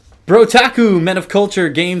Brotaku, Men of Culture,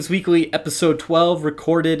 Games Weekly, Episode 12,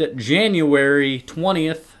 recorded January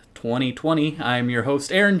 20th, 2020. I'm your host,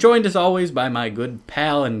 Aaron, joined as always by my good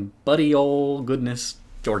pal and buddy old goodness,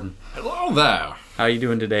 Jordan. Hello there. How are you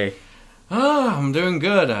doing today? I'm doing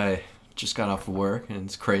good. I just got off of work, and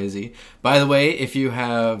it's crazy. By the way, if you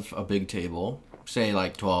have a big table, say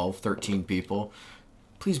like 12, 13 people,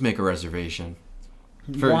 please make a reservation.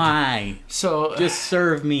 Why? So just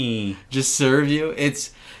serve me. Just serve you?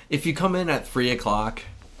 If you come in at 3 o'clock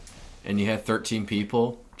and you have 13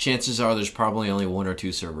 people, chances are there's probably only one or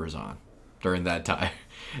two servers on during that time.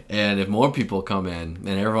 And if more people come in and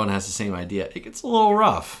everyone has the same idea, it gets a little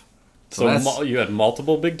rough. So you had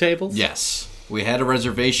multiple big tables? Yes. We had a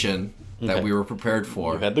reservation that we were prepared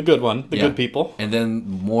for. You had the good one, the good people. And then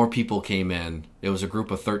more people came in. It was a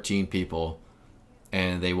group of 13 people,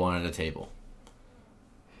 and they wanted a table.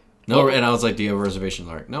 No, and I was like, do you have a reservation?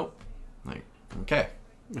 They're like, nope. I'm like, okay.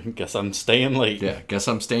 Guess I'm staying late. Yeah, guess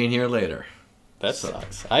I'm staying here later. That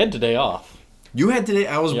sucks. I had today off. You had today?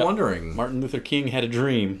 I was wondering. Martin Luther King had a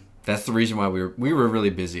dream. That's the reason why we were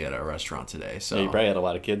really busy at our restaurant today. So yeah, you probably had a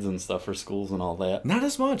lot of kids and stuff for schools and all that. Not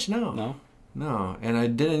as much, no. No, and I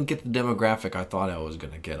didn't get the demographic I thought I was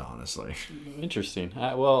going to get, honestly. Interesting.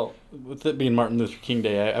 Well, with it being Martin Luther King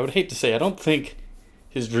Day, I would hate to say I don't think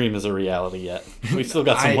his dream is a reality yet. We still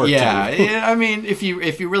got some work to do. Yeah, I mean, if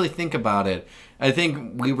you really think about it, I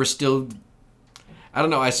think we were still... I don't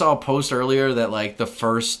know, I saw a post earlier that, like, the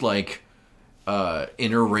first, like,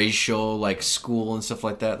 interracial, like, school and stuff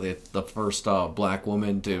like that, the first black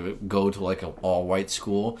woman to go to, like, an all-white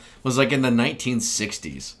school was, like, in the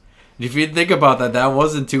 1960s. If you think about that, that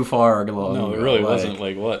wasn't too far along. No, it really wasn't.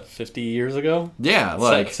 Like, what, 50 years ago? Yeah,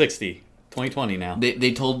 like... 60. 2020 now.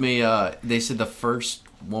 They told me, they said the first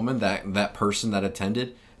woman, that person that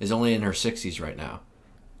attended, is only in her 60s right now.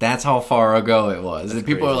 That's how far ago it was. And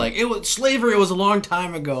people are like, slavery was a long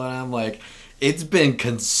time ago. And I'm like, it's been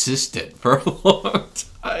consistent for a long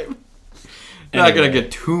time. Not going to get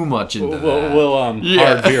too much into that. We'll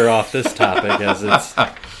hard veer off this topic as it's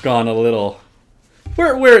gone a little...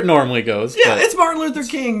 Where it normally goes. Yeah, it's Martin Luther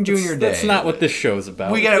King Jr. Day. That's not what this show's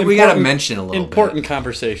about. We got to mention a little important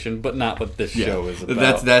conversation, but not what this show is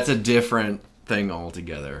about. That's a different thing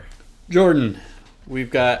altogether. Jordan, we've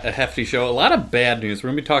got a hefty show. A lot of bad news. We're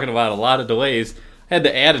going to be talking about a lot of delays. I had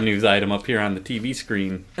to add a news item up here on the TV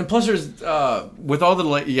screen. And plus there's, with all the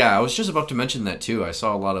delay, I was just about to mention that too. I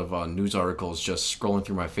saw a lot of news articles just scrolling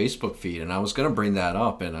through my Facebook feed, and I was going to bring that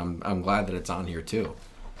up, and I'm glad that it's on here too.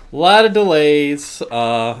 A lot of delays,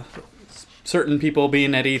 certain people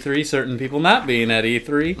being at E3, certain people not being at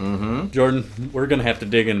E3. Mm-hmm. Jordan, we're going to have to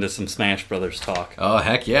dig into some Smash Brothers talk. Oh,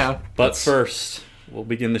 heck yeah. But first, we'll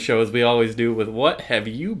begin the show as we always do with what have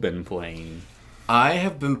you been playing? I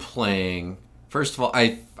have been playing... First of all,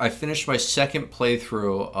 I finished my second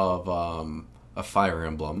playthrough of a Fire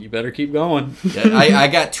Emblem. You better keep going. I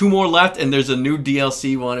got 2 more left, and there's a new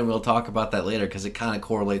DLC one, and we'll talk about that later because it kind of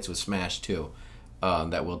correlates with Smash too.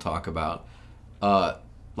 That we'll talk about. A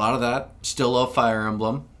lot of that. Still love Fire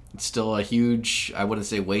Emblem. It's still a huge, I wouldn't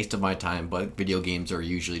say waste of my time, but video games are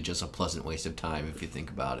usually just a pleasant waste of time if you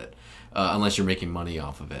think about it. Unless you're making money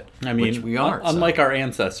off of it. I mean, which we aren't. Unlike our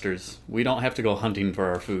ancestors, we don't have to go hunting for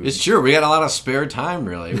our food. It's true. We got a lot of spare time,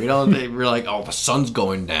 really. We're like, oh, the sun's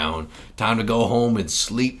going down. Time to go home and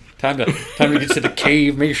sleep. Time to get to the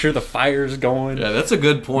cave, make sure the fire's going. Yeah, that's a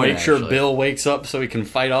good point. Make sure Bill wakes up so he can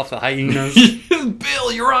fight off the hyenas.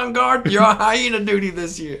 Bill, you're on guard. You're on hyena duty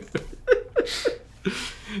this year.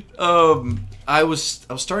 I was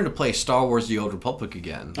starting to play Star Wars: The Old Republic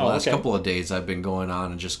again. The last couple of days I've been going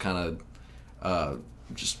on and just kind of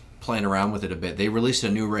just playing around with it a bit. They released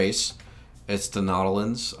a new race. It's the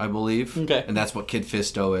Nautiloans, I believe. Okay. And that's what Kid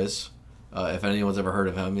Fisto is. If anyone's ever heard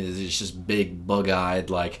of him, he's just big, bug-eyed,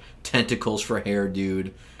 like tentacles for hair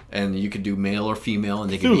dude. And you could do male or female, and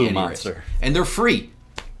they can be any monster. race. And they're free.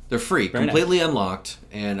 They're free, Very completely unlocked.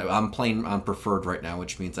 And I'm playing on preferred right now,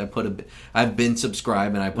 which means I've been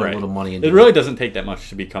subscribed and I put a little money into it. It really doesn't take that much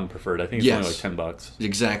to become preferred. I think it's only like $10.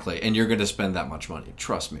 Exactly, and you're going to spend that much money.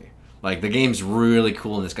 Trust me. Like the game's really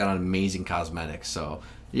cool and it's got amazing cosmetics. So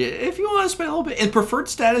yeah, if you want to spend a little bit, and preferred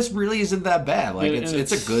status really isn't that bad. Like it's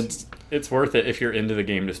a good. It's worth it if you're into the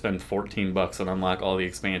game to spend $14 and unlock all the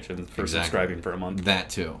expansions for subscribing for a month. That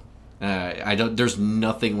too. There's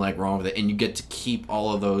nothing like wrong with it, and you get to keep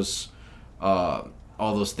all of those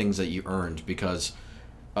things that you earned because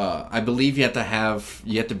I believe you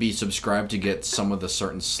have to be subscribed to get some of the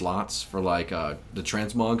certain slots for like the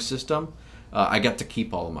transmog system. I got to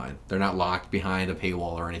keep all of mine. They're not locked behind a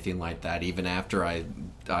paywall or anything like that. Even after I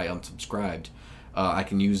unsubscribed, I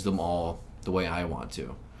can use them all the way I want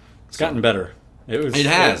to. It's gotten better. It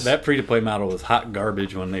has. That free-to-play model was hot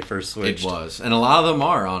garbage when they first switched. It was. And a lot of them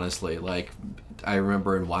are, honestly. Like, I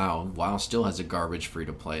remember in WoW still has a garbage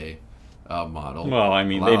free-to-play model. Well, I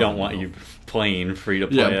mean, they don't want you playing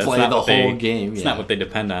free-to-play. Yeah, play the whole game. It's not what they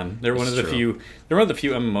depend on. They're one of the few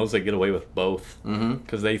MMOs that get away with both.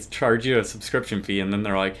 Because they charge you a subscription fee, and then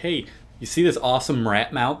they're like, hey, you see this awesome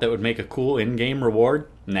rat mount that would make a cool in-game reward?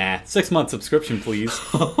 Nah, 6-month subscription, please.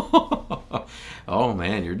 Oh,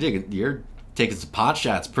 man, you're taking some pot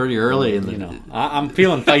shots pretty early in the. I'm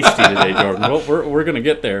feeling feisty today, Jordan. Well, we're gonna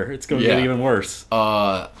get there. It's gonna get even worse.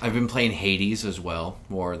 I've been playing Hades as well.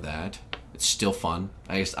 More of that. It's still fun.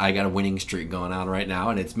 I got a winning streak going on right now,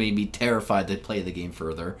 and it's made me terrified to play the game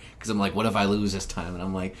further because I'm like, what if I lose this time? And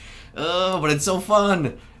I'm like, oh, but it's so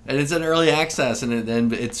fun. And it's in early access, and then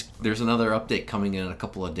there's another update coming in a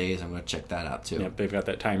couple of days. I'm going to check that out, too. Yep, they've got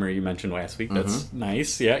that timer you mentioned last week. That's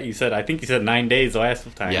nice. Yeah, I think you said 9 days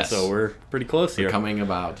last time, yes. So we're pretty close here. We're coming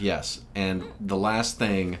about, yes. And the last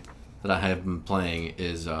thing that I have been playing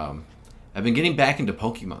is I've been getting back into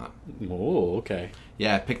Pokemon. Oh, okay.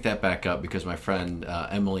 Yeah, I picked that back up because my friend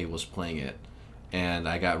Emily was playing it, and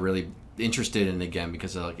I got really interested in it again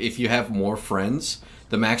because if you have more friends,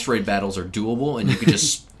 the max raid battles are doable, and you can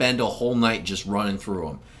just spend a whole night just running through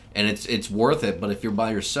them, and it's worth it. But if you're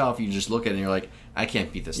by yourself, you just look at it and you're like, I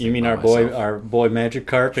can't beat this. You mean our boy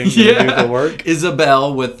Magikarp ain't gonna do the work?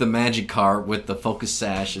 Isabelle with the Magikarp with the Focus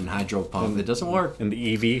Sash and Hydro Pump, it doesn't work. And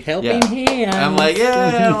the EV helping hands. I'm like,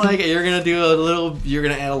 I don't like it. You're gonna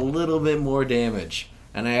add a little bit more damage.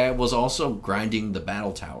 And I was also grinding the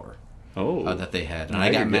battle tower. That they had, and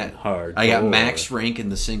I got max rank in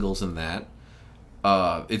the singles in that.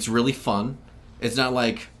 It's really fun. It's not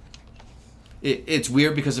like it's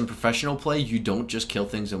weird because in professional play you don't just kill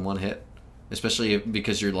things in one hit, especially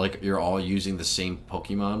because you're all using the same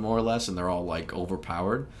Pokemon more or less, and they're all like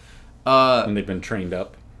overpowered. And they've been trained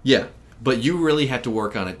up. Yeah, but you really have to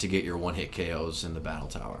work on it to get your one hit KOs in the battle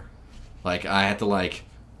tower. Like I had to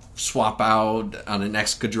swap out on an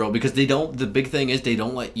Excadrill because they don't. The big thing is they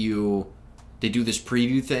don't let you. They do this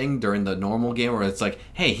preview thing during the normal game where it's like,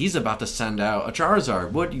 hey, he's about to send out a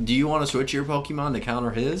Charizard. What do you want to switch your Pokemon to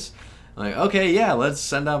counter his? I'm like, okay, yeah, let's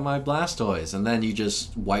send out my Blastoise, and then you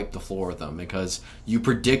just wipe the floor with them because you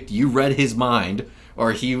read his mind,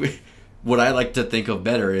 or he. What I like to think of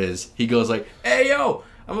better is he goes like, hey yo,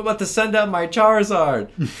 I'm about to send out my Charizard.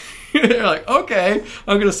 You're like, okay,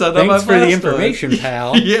 I'm gonna send out my Blastoise. Thanks for the information,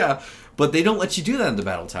 pal. Yeah, but they don't let you do that in the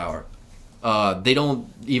battle tower. They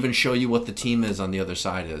don't even show you what the team is on the other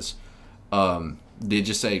side is. They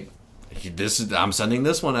just say, I'm sending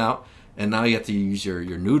this one out, and now you have to use your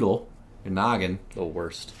noodle, your noggin. The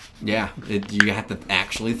worst. Yeah, you have to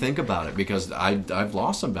actually think about it because I've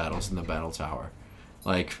lost some battles in the battle tower.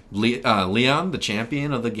 Like Leon, the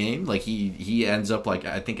champion of the game, he ends up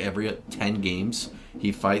I think every 10 games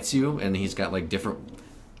he fights you, and he's got different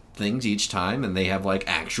things each time, and they have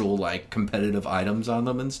actual competitive items on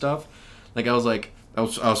them and stuff. I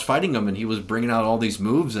was fighting him, and he was bringing out all these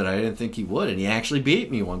moves that I didn't think he would, and he actually beat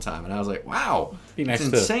me one time, and I was like, wow, be nice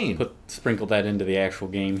it's insane. To sprinkle that into the actual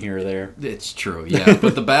game here or there. It's true, yeah.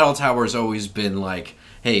 But the battle tower has always been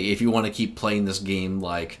hey, if you want to keep playing this game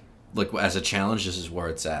as a challenge, this is where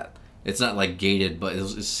it's at. It's not gated, but it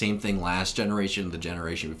was the same thing last generation, the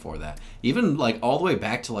generation before that. Even all the way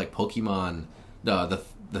back to Pokemon, the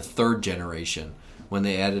third generation, when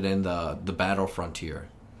they added in the Battle Frontier.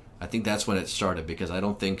 I think that's when it started because I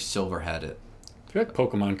don't think Silver had it. I feel like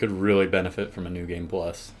Pokemon could really benefit from a new game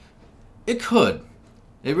plus. It could.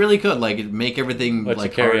 It really could. It'd make everything Let you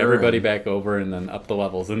carry everybody back over and then up the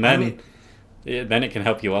levels. And then then it can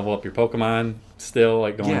help you level up your Pokemon still,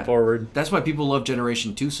 going forward. That's why people love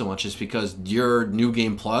Generation 2 so much, is because your new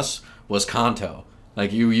game plus was Kanto.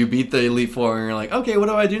 You beat the Elite Four and you're like, okay, what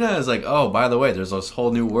do I do now? It's oh, by the way, there's this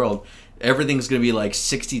whole new world. Everything's going to be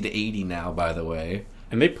 60 to 80 now, by the way.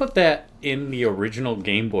 And they put that in the original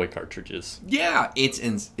Game Boy cartridges. Yeah,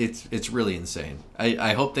 it's really insane.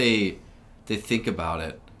 I hope they think about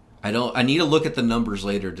it. I need to look at the numbers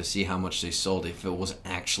later to see how much they sold. If it was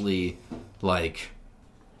actually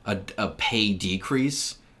a pay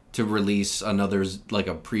decrease to release another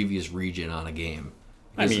a previous region on a game.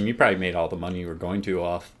 I mean, you probably made all the money you were going to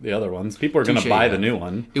off the other ones. People are going to buy the new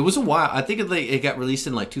one. It was a while. I think it got released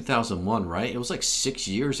in 2001, right? It was 6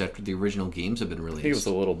 years after the original games had been released. I think it was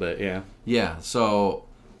a little bit, yeah. Yeah, so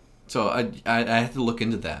I have to look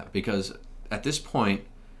into that because at this point,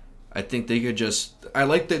 I think they could just. I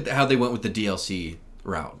like how they went with the DLC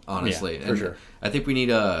route, honestly. Yeah, for sure. I think we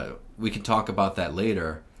can talk about that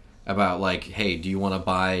later. About hey, do you want to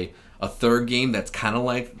buy a third game that's kind of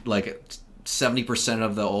like 70%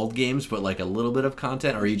 of the old games, but like a little bit of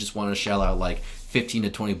content, or you just want to shell out like $15 to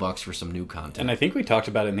 $20 for some new content. And I think we talked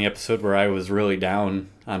about it in the episode where I was really down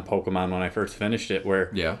on Pokemon when I first finished it,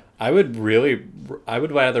 where I would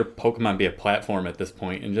rather Pokemon be a platform at this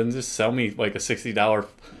point and then just sell me like a $60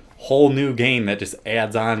 whole new game that just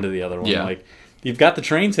adds on to the other one. Yeah. Like, you've got the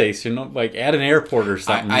train station, like add an airport or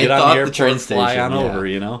something. I Get thought on the airport, train fly station, on over,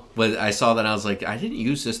 you know? But I saw that and I was like, I didn't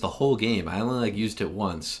use this the whole game. I only like used it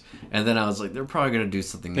once. And then I was like, they're probably going to do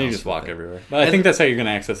something else. You just walk everywhere. But I think that's how you're going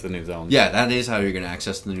to access the new zones. Yeah, that is how you're going to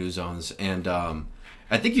access the new zones. And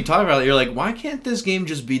I think you talked about it. You're like, why can't this game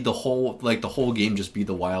just be the whole game just be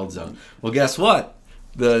the wild zone? Well, guess what?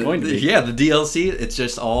 The DLC, it's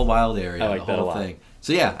just all wild area. I like the that whole a lot. thing.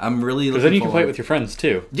 So yeah, I'm really looking forward. Because then you can play it with your friends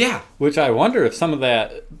too. Yeah. Which I wonder if some of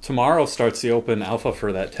that tomorrow starts the open alpha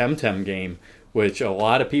for that Temtem game, which a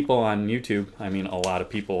lot of people on YouTube, I mean a lot of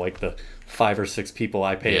people, like the 5 or 6 people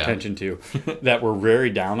I pay attention to, that were very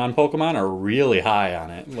down on Pokemon are really high on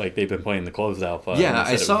it. Like they've been playing the closed alpha. Yeah,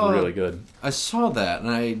 I saw it was really good. I saw that,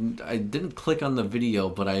 and I didn't click on the video,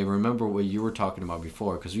 but I remember what you were talking about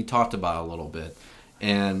before because we talked about it a little bit,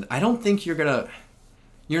 and I don't think you're not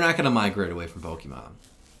gonna migrate away from Pokemon.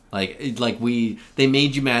 They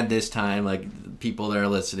made you mad this time. Like people that are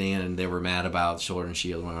listening and they were mad about Sword and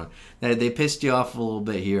Shield. They pissed you off a little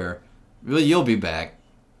bit here. You'll be back.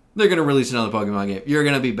 They're gonna release another Pokemon game. You're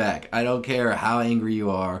gonna be back. I don't care how angry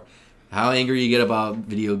you are, how angry you get about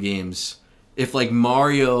video games. If like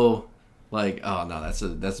Mario, that's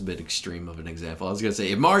a bit extreme of an example. I was gonna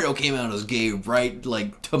say if Mario came out as gay right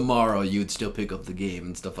like tomorrow, you'd still pick up the game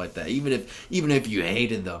and stuff like that. Even if you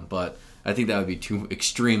hated them, but I think that would be too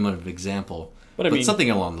extreme of an example. But I mean, something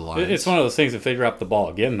along the lines. It's one of those things. If they drop the ball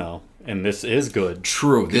again, though, and this is good,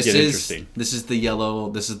 true. This is the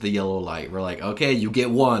yellow light. We're like, okay, you get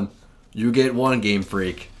one, Game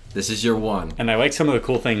Freak. This is your one. And I like some of the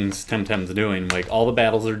cool things Temtem's doing. Like all the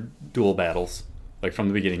battles are dual battles. Like from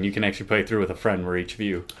the beginning, you can actually play through with a friend where each of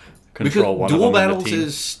you control one of them. Dual battles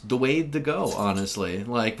is the way to go. Honestly,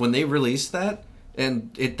 like when they released that.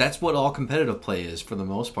 And that's what all competitive play is for the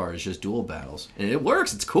most part, is just dual battles. And it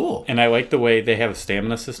works, it's cool. And I like the way they have a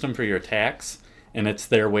stamina system for your attacks, and it's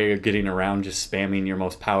their way of getting around just spamming your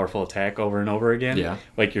most powerful attack over and over again. Yeah.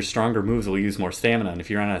 Like your stronger moves will use more stamina, and if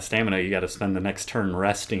you're out of stamina, you got to spend the next turn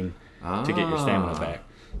resting to get your stamina back.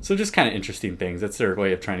 So just kind of interesting things. That's their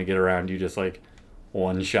way of trying to get around you just like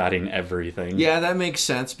one-shotting everything. Yeah, that makes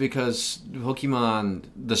sense because Pokemon,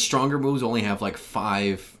 the stronger moves only have like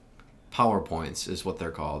 5... power points is what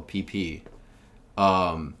they're called, PP.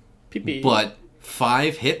 PP. But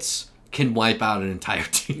 5 hits can wipe out an entire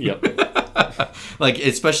team. Yep. Like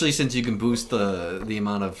especially since you can boost the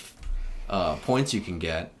amount of points you can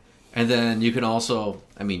get, and then you can also,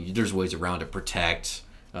 I mean, there's ways around it. Protect.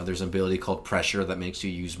 There's an ability called Pressure that makes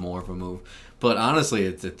you use more of a move. But honestly,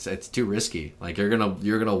 it's too risky. Like you're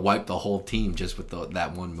gonna wipe the whole team just with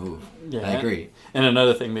that one move. Yeah, I agree. And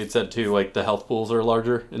another thing they said too, like the health pools are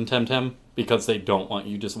larger in Temtem because they don't want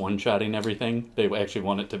you just one-shotting everything. They actually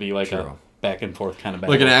want it to be like a back and forth kind of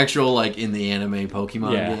battle. Like an actual like in the anime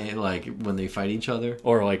Pokemon game, like when they fight each other,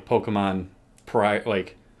 or like Pokemon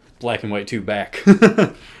like Black and White 2 back.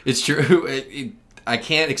 It's true. I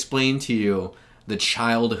can't explain to you the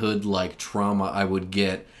childhood like trauma I would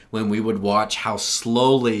get when we would watch how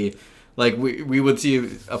slowly, like we would see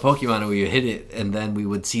a Pokemon and we would hit it, and then we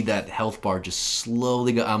would see that health bar just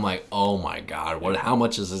slowly go. I'm like, oh my god, how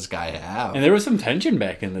much does this guy have? And there was some tension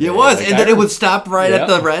back in the day. It was, like, and then it would stop right at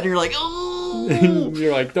the red, and you're like, oh.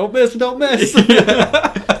 You're like, don't miss.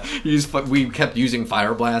 We kept using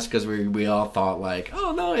Fire Blast because we all thought like,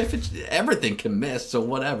 oh no, if everything can miss, so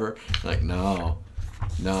whatever. Like no,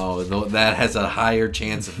 that has a higher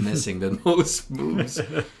chance of missing than most moves.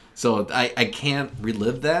 So I can't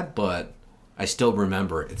relive that, but I still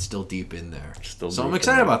remember it. It's still deep in there. So I'm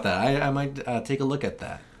excited about that. I might take a look at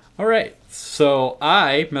that. All right. So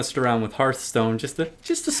I messed around with Hearthstone just a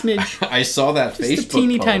smidge. I saw that Facebook just a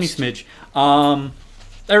teeny post. tiny smidge.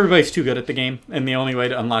 Everybody's too good at the game, and the only way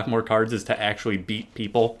to unlock more cards is to actually beat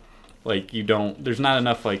people. Like there's not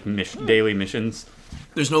enough like daily missions.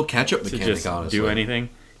 There's no catch-up mechanic, to just honestly. do anything.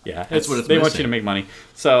 Yeah, that's what it's they missing. want you to make money.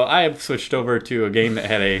 So I have switched over to a game that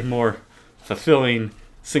had a more fulfilling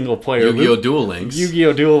single-player Yu-Gi-Oh! Duel Links.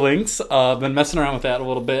 Yu-Gi-Oh! Duel Links. Been messing around with that a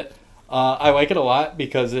little bit. I like it a lot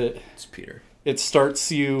because It's Peter. It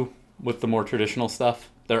starts you with the more traditional stuff.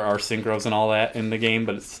 There are synchros and all that in the game,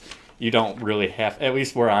 but you don't really have, at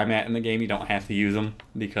least where I'm at in the game, you don't have to use them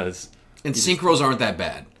because... And synchros aren't that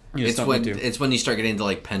bad. It's when you start getting into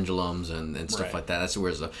like pendulums and stuff right. like that. That's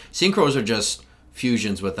where the synchros are just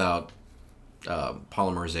fusions without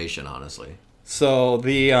polymerization, honestly. So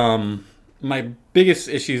the my biggest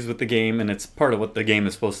issues with the game, and it's part of what the game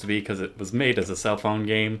is supposed to be because it was made as a cell phone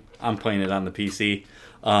game. I'm playing it on the PC.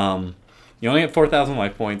 You only have 4,000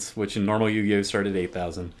 life points, which in normal Yu-Gi-Oh start at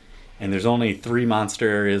 8,000. And there's only 3 monster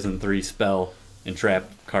areas and 3 spell and trap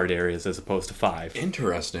card areas as opposed to 5.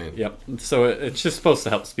 Interesting. Yep. So it's just supposed to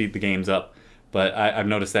help speed the games up. But I've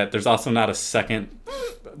noticed that there's also not a second.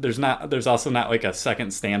 There's also not like a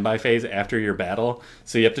second standby phase after your battle.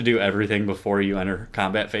 So you have to do everything before you enter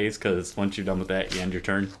combat phase because once you're done with that, you end your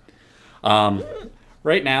turn.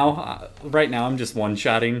 Right now I'm just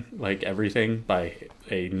one-shotting like everything by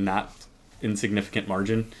a not insignificant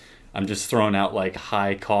margin. I'm just throwing out like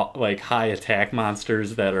high attack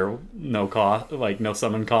monsters that are no cost, like no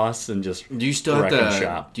summon costs, and just do you still have to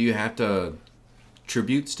shop. Do you have to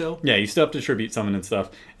tribute still? Yeah, you still have to tribute summon and stuff.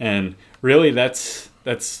 And really, that's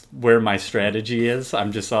where my strategy is.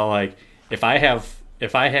 I'm just all like, if I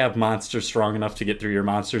have monsters strong enough to get through your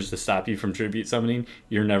monsters to stop you from tribute summoning,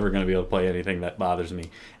 you're never going to be able to play anything that bothers me.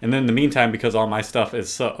 And then in the meantime, because all my stuff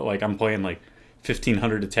is so like I'm playing like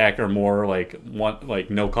 1,500 attack or more,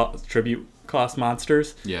 no cost, tribute cost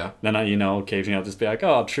monsters. Yeah. Then occasionally I'll just be like,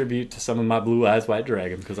 I'll tribute to some of my Blue Eyes White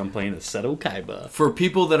Dragon because I'm playing a Seto Kaiba. For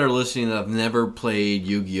people that are listening that have never played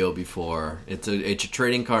Yu-Gi-Oh before, it's a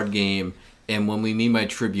trading card game, and what we mean by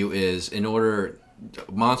tribute is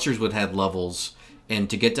monsters would have levels, and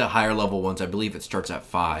to get to higher level ones, I believe it starts at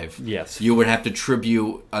 5. Yes. You would have to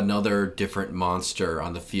tribute another different monster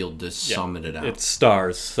on the field to summon it out. It's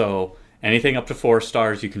stars, so anything up to 4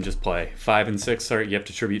 stars you can just play. 5 and 6 you have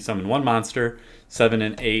to tribute summon 1 monster. 7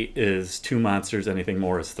 and 8 is 2 monsters. Anything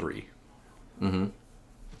more is 3. Mm-hmm.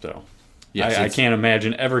 So yes, I can't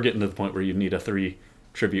imagine ever getting to the point where you need a 3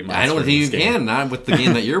 tribute monster. I don't think you can, not with the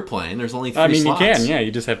game that you're playing. There's only 3 slots. You can, yeah.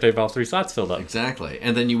 You just have to have all 3 slots filled up. Exactly.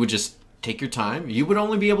 And then you would just take your time. You would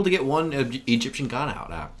only be able to get 1 Egyptian god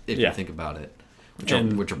out if you think about it. Which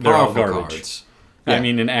are powerful cards. Yeah. I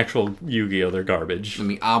mean, in actual Yu-Gi-Oh, they're garbage. I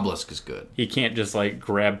mean, Obelisk is good. He can't just,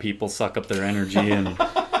 grab people, suck up their energy, and...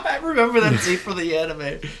 I remember that scene from the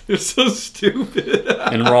anime. It's so stupid.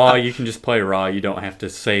 In Raw, you can just play Raw. You don't have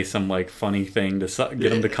to say some, funny thing to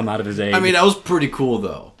get him to come out of his egg. I mean, that was pretty cool,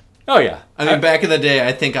 though. Oh, yeah. I mean, back in the day,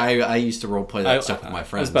 I think I used to roleplay that stuff with my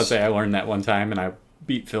friends. I was about to say, I learned that one time, and I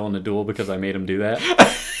beat Phil in a duel because I made him do that.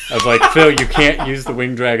 I was like, Phil, you can't use the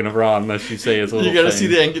Winged Dragon of Ra unless you say his little You gotta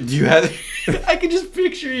thing. see the... Do you have... I can just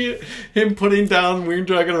picture him putting down Winged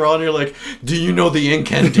Dragon of Ra, and you're like, do you know the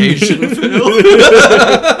incantation, Phil?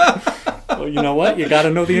 Well, you know what? You gotta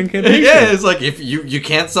know the incantation. Yeah, it's like, if you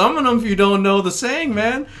can't summon him if you don't know the saying,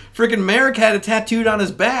 man. Freaking Merrick had it tattooed on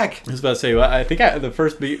his back. I was about to say, I think the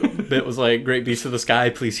first bit was like, Great Beast of the Sky,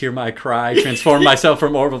 please hear my cry, transform myself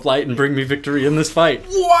from orb of light and bring me victory in this fight.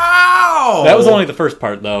 Wow! That was only the first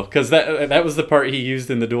part, though, because that was the part he used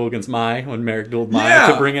in the duel against Mai, when Merrick dueled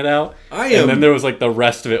Mai to bring it out. And then there was the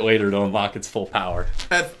rest of it later to unlock its full power.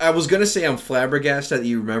 I was going to say I'm flabbergasted that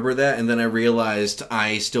you remember that, and then I realized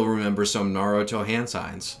I still remember some Naruto hand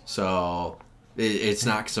signs. So it's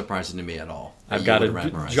not surprising to me at all. I've got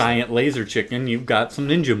a giant laser chicken. You've got some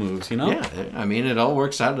ninja moves, Yeah, I mean, it all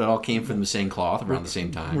works out. It all came from the same cloth around the same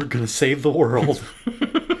time. We're going to save the world.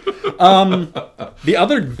 The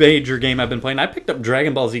other major game I've been playing, I picked up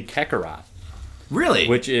Dragon Ball Z Kakarot. Really?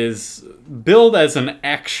 Which is billed as an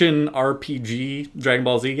action RPG Dragon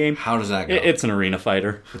Ball Z game. How does that go? It's an arena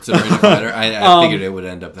fighter. It's an arena fighter? I figured it would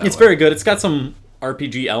end up that way. It's very good. It's got some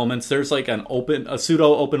RPG elements. There's a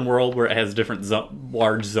pseudo open world where it has different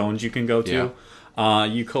large zones you can go to. Yeah.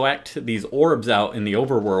 You collect these orbs out in the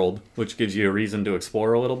overworld, which gives you a reason to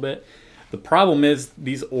explore a little bit. The problem is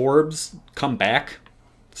these orbs come back,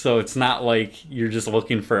 so it's not like you're just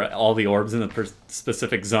looking for all the orbs in a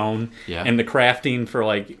specific zone. Yeah. And the crafting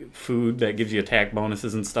for food that gives you attack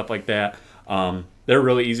bonuses and stuff like that, they're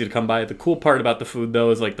really easy to come by. The cool part about the food,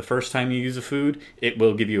 though, is the first time you use a food, it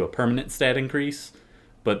will give you a permanent stat increase.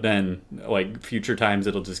 But then, future times,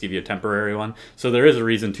 it'll just give you a temporary one. So there is a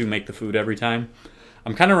reason to make the food every time.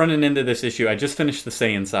 I'm kind of running into this issue. I just finished the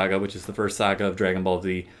Saiyan Saga, which is the first saga of Dragon Ball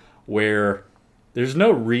Z, where there's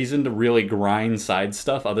no reason to really grind side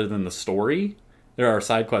stuff other than the story. There are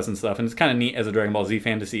side quests and stuff, and it's kind of neat as a Dragon Ball Z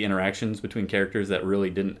fan to see interactions between characters that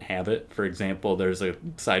really didn't have it. For example, there's a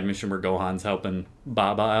side mission where Gohan's helping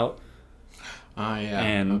Baba out. Oh, yeah.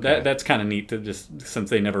 And that's kind of neat to just,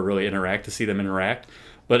 since they never really interact, to see them interact.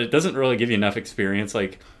 But it doesn't really give you enough experience.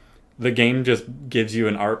 The game just gives you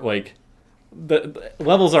the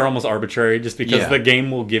levels are almost arbitrary just because the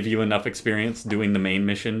game will give you enough experience doing the main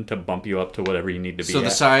mission to bump you up to whatever you need to be So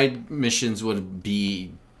the side missions would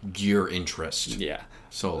be your interest. Yeah.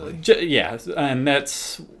 solely. Yeah, and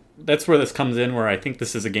that's where this comes in, where I think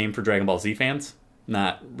this is a game for Dragon Ball Z fans,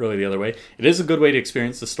 not really the other way. It is a good way to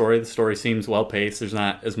experience the story. The story seems well-paced. There's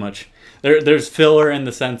not as much... There's filler in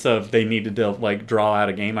the sense of they needed to like draw out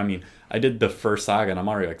a game. I mean, I did the first saga, and I'm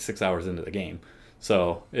already like 6 hours into the game.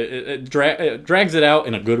 So it drags it out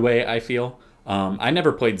in a good way, I feel. I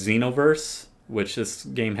never played Xenoverse, which this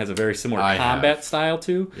game has a very similar combat style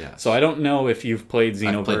to. Yes. So I don't know if you've played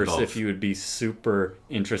Xenoverse, both. if you would be super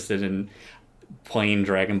interested in playing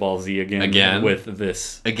Dragon Ball Z again with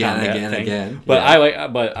this again. But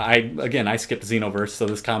I skipped Xenoverse, so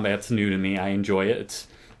this combat's new to me. I enjoy it.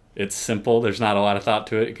 It's simple. There's not a lot of thought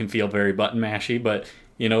to it. It can feel very button mashy, but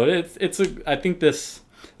I think this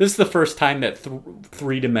is the first time that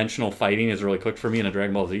three-dimensional fighting has really clicked for me in a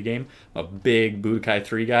Dragon Ball Z game. I'm a big Budokai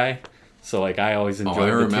 3 guy, so like I always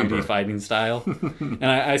enjoyed the 2D fighting style. And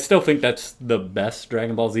I still think that's the best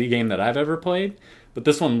Dragon Ball Z game that I've ever played. But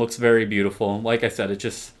this one looks very beautiful. Like I said,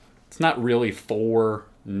 it's not really for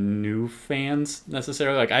new fans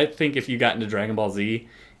necessarily. Like I think if you got into Dragon Ball Z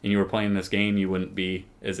and you were playing this game, you wouldn't be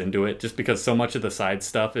as into it, just because so much of the side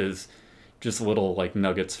stuff is just little like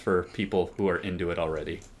nuggets for people who are into it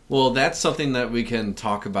already. Well, that's something that we can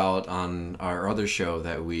talk about on our other show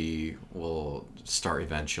that we will start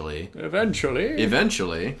eventually.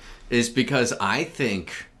 Eventually, is because I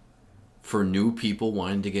think for new people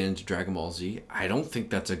wanting to get into Dragon Ball Z, I don't think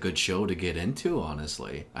that's a good show to get into,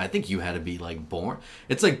 honestly. I think you had to be like born.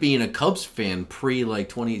 It's like being a Cubs fan pre like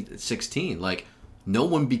 2016. Like no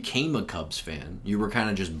one became a Cubs fan. You were kind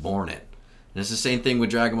of just born it. And it's the same thing with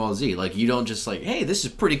Dragon Ball Z. Like, you don't just like, hey, this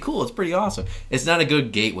is pretty cool. It's pretty awesome. It's not a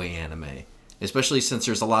good gateway anime. Especially since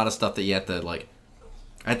there's a lot of stuff that you have to, like...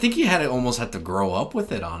 I think you almost had to grow up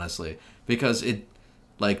with it, honestly. Because it...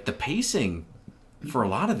 Like, the pacing for a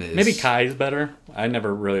lot of it is... Maybe Kai's better. I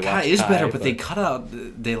never really watched Kai. Kai is better, but they cut out...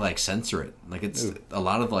 They, like, censor it. Like, it's a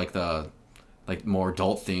lot of, like, the... Like, more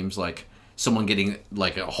adult themes, like... Someone getting,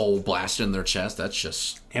 like, a hole blasted in their chest, that's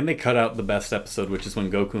just... And they cut out the best episode, which is when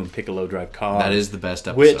Goku and Piccolo drive cars. That is the best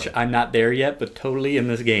episode. Which, I'm not there yet, but totally in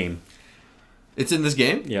this game. It's in this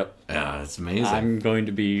game? Yep. Yeah, it's amazing. I'm going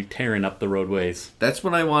to be tearing up the roadways. That's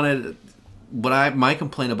what I wanted... My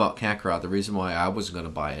complaint about Kakarot, the reason why I was going to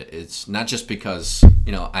buy it, it's not just because,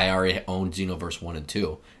 I already own Xenoverse 1 and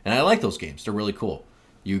 2. And I like those games. They're really cool.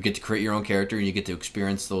 You get to create your own character, and you get to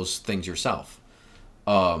experience those things yourself.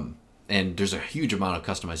 And there's a huge amount of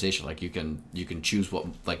customization. Like you can choose what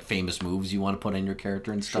like famous moves you want to put in your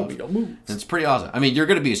character and stuff. Show me your moves. And it's pretty awesome. I mean, you're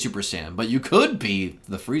going to be a Super Saiyan, but you could be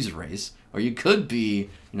the Frieza race, or you could be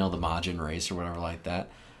the Majin race or whatever like that.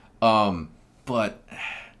 But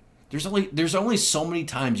there's only so many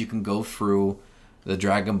times you can go through the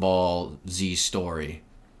Dragon Ball Z story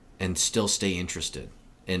and still stay interested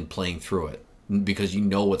in playing through it. Because you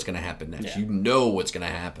know what's going to happen next. Yeah. You know what's going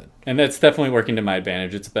to happen. And that's definitely working to my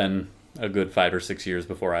advantage. It's been a good 5 or 6 years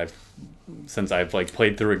since I've like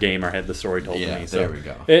played through a game or had the story told to me. So there we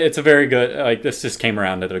go. It's a very good, like this just came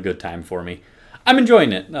around at a good time for me. I'm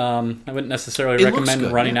enjoying it. I wouldn't necessarily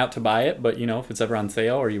recommend running out to buy it, but if it's ever on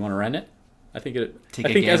sale or you want to rent it, I think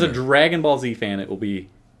as a Dragon Ball Z fan,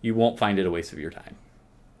 you won't find it a waste of your time.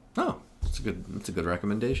 Oh, that's a good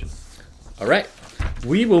recommendation. All right.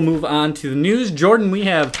 We will move on to the news. Jordan, we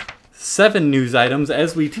have 7 news items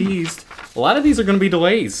as we teased. A lot of these are going to be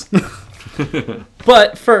delays.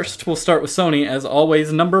 But first, we'll start with Sony, as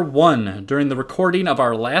always. Number 1, during the recording of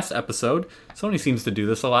our last episode, Sony seems to do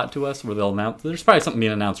this a lot to us, where they'll announce, there's probably something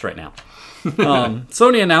being announced right now.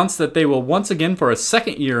 Sony announced that they will once again, for a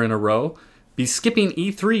second year in a row, be skipping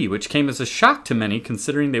E3, which came as a shock to many,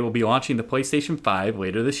 considering they will be launching the PlayStation 5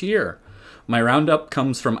 later this year. My roundup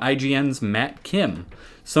comes from IGN's Matt Kim.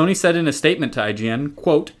 Sony said in a statement to IGN,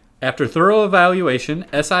 quote, "After thorough evaluation,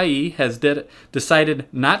 SIE has decided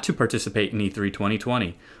not to participate in E3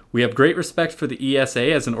 2020. We have great respect for the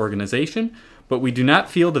ESA as an organization, but we do not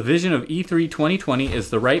feel the vision of E3 2020 is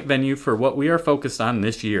the right venue for what we are focused on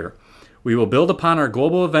this year. We will build upon our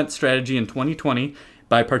global event strategy in 2020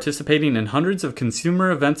 by participating in hundreds of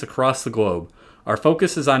consumer events across the globe. Our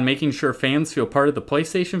focus is on making sure fans feel part of the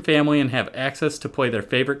PlayStation family and have access to play their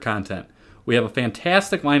favorite content. We have a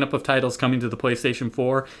fantastic lineup of titles coming to the PlayStation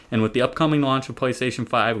 4, and with the upcoming launch of PlayStation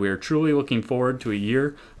 5, we are truly looking forward to a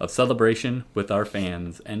year of celebration with our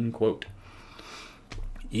fans." End quote.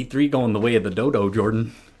 E3 going the way of the dodo,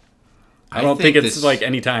 Jordan. I don't think it's like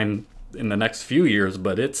any time in the next few years,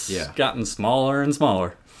 but it's gotten smaller and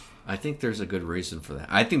smaller. I think there's a good reason for that.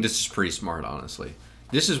 I think this is pretty smart, honestly.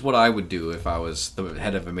 This is what I would do if I was the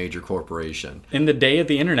head of a major corporation. In the day of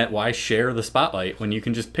the internet, why share the spotlight when you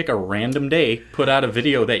can just pick a random day, put out a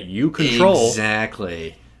video that you control?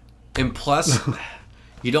 Exactly. And plus,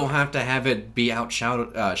 you don't have to have it be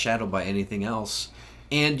shadowed by anything else.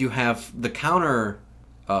 And you have the counter...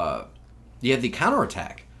 you have the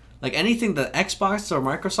counterattack. Like, anything that Xbox or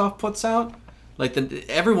Microsoft puts out, like,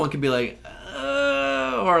 everyone could be like...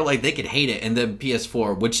 or like they could hate it, and then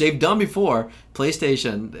PS4, which they've done before,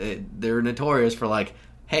 PlayStation, they're notorious for like,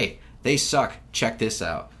 hey, they suck, check this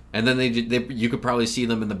out. And then you could probably see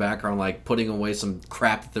them in the background like putting away some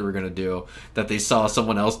crap that they were going to do that they saw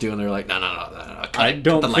someone else do, and they're like, no, I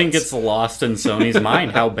don't think it's lost in Sony's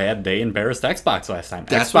mind how bad they embarrassed Xbox last time.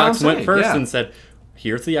 That's what I'm Xbox went saying, first yeah. and said,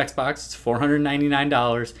 here's the Xbox, it's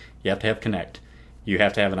 $499, you have to have Kinect. You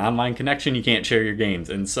have to have an online connection. You can't share your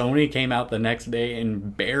games. And Sony came out the next day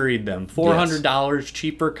and buried them. $400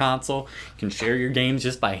 cheaper console. You can share your games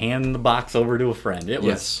just by handing the box over to a friend. It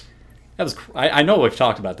was. Yes. I know we've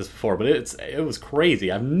talked about this before, but it was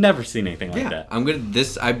crazy. I've never seen anything like that.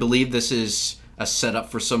 I believe this is a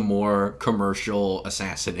setup for some more commercial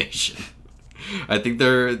assassination. I think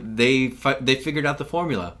they figured out the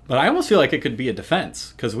formula. But I almost feel like it could be a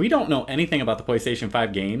defense, because we don't know anything about the PlayStation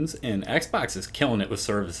 5 games, and Xbox is killing it with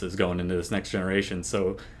services going into this next generation.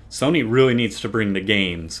 So Sony really needs to bring the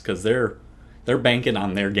games, because they're banking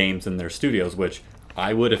on their games and their studios, which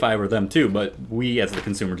I would if I were them too, but we as the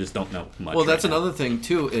consumer just don't know much. Well, that's another thing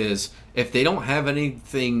too, is if they don't have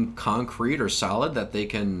anything concrete or solid that they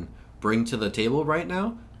can bring to the table right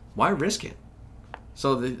now, why risk it?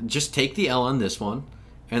 So just take the L on this one,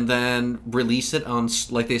 and then release it on,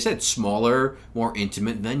 like they said, smaller, more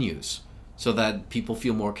intimate venues, so that people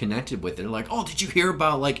feel more connected with it. They're like, oh, did you hear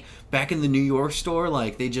about, like, back in the New York store,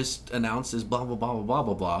 like, they just announced this blah, blah, blah, blah, blah,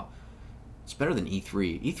 blah, blah. It's better than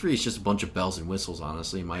E3. E3 is just a bunch of bells and whistles,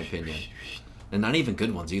 honestly, in my opinion. And not even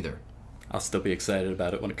good ones, either. I'll still be excited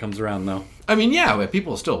about it when it comes around, though. I mean, yeah, but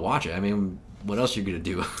people will still watch it. I mean, what else are you going to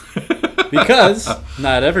do? Because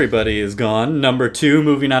not everybody is gone. Number 2,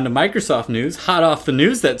 moving on to Microsoft news. Hot off the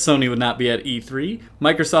news that Sony would not be at E3,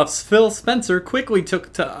 Microsoft's Phil Spencer quickly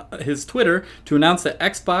took to his Twitter to announce that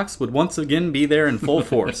Xbox would once again be there in full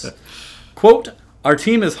force. Quote, "Our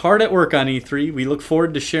team is hard at work on E3. We look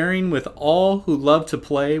forward to sharing with all who love to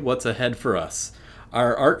play what's ahead for us.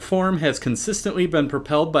 Our art form has consistently been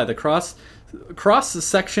propelled by the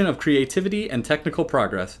cross-section of creativity and technical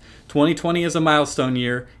progress. 2020 is a milestone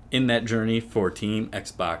year in that journey for Team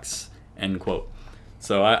Xbox." End quote.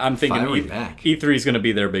 So I'm thinking E3 is going to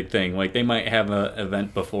be their big thing. Like, they might have an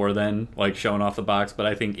event before then, like showing off the box, but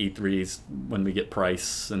I think E3 is when we get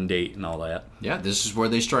price and date and all that. Yeah, this is where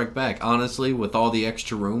they strike back. Honestly, with all the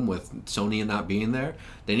extra room, with Sony not being there,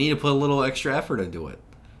 they need to put a little extra effort into it.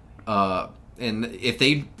 And if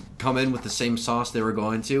they come in with the same sauce they were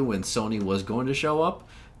going to when Sony was going to show up,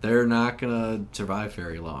 they're not going to survive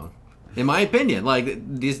very long. In my opinion,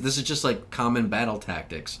 like, this is just like common battle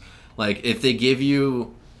tactics. Like, if they give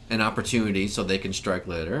you an opportunity so they can strike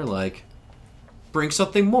later, like, bring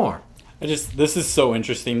something more. This is so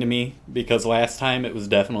interesting to me, because last time it was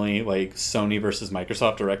definitely like Sony versus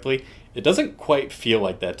Microsoft directly. It doesn't quite feel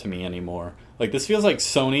like that to me anymore. Like, this feels like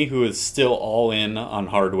Sony, who is still all in on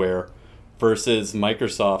hardware, versus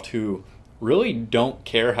Microsoft, who really don't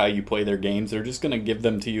care how you play their games. They're just going to give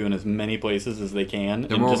them to you in as many places as they can.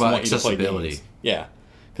 They're more about accessibility. Yeah,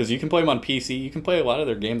 because you can play them on PC. You can play a lot of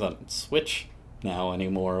their games on Switch now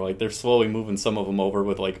anymore. Like, they're slowly moving some of them over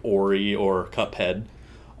with, like, Ori or Cuphead.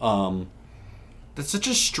 That's such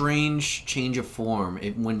a strange change of form.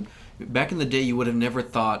 When back in the day, you would have never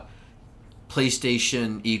thought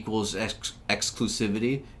PlayStation equals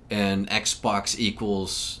exclusivity and Xbox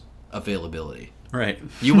equals availability. Right.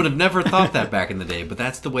 You would have never thought that back in the day, but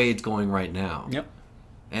that's the way it's going right now. Yep.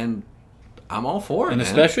 And I'm all for it, and man.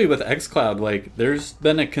 especially with xCloud, like, there's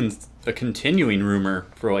been a continuing rumor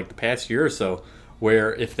for, like, the past year or so,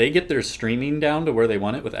 where if they get their streaming down to where they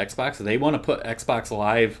want it with Xbox, they want to put Xbox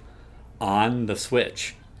Live on the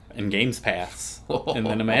Switch and Games Pass. And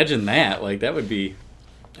then imagine that. Like, that would be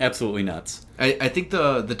absolutely nuts. I think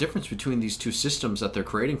the difference between these two systems that they're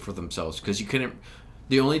creating for themselves, because you couldn't...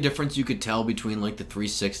 The only difference you could tell between, like, the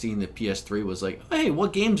 360 and the PS3 was, like, hey,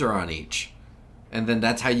 what games are on each? And then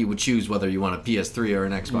that's how you would choose whether you want a PS3 or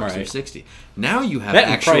an Xbox 360. Now you have that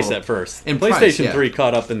actual... price at first. And PlayStation 3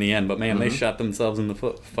 caught up in the end, but man, they shot themselves in the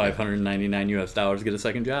foot. $599 to get a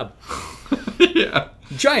second job. Yeah.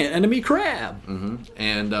 Giant enemy crab. Mm-hmm.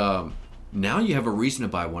 And now you have a reason to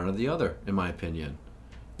buy one or the other, in my opinion.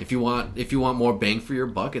 If you want more bang for your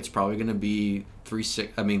buck, it's probably going to be the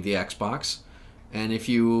Xbox. And if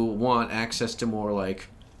you want access to more like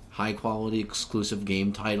high-quality exclusive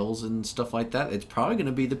game titles and stuff like that, it's probably going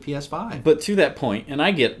to be the PS5. But to that point, and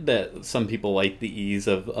I get that some people like the ease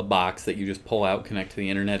of a box that you just pull out, connect to the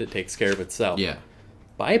internet, it takes care of itself. Yeah.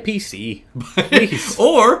 Buy a PC. Please.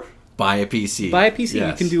 Or buy a PC. Buy a PC.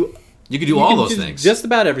 Yes. You can do all those things. Just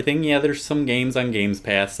about everything. Yeah, there's some games on Games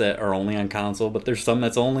Pass that are only on console, but there's some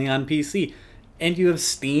that's only on PC. And you have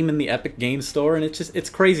Steam in the Epic Games Store, and it's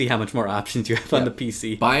crazy how much more options you have on the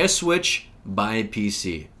PC. Buy a Switch, buy a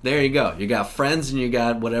PC. There you go. You got friends and you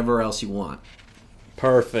got whatever else you want.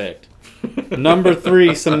 Perfect. Number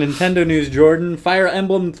 3, some Nintendo news, Jordan. Fire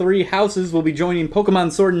Emblem 3 Houses will be joining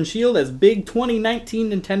Pokemon Sword and Shield as big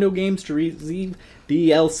 2019 Nintendo games to receive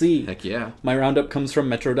DLC. Heck yeah. My roundup comes from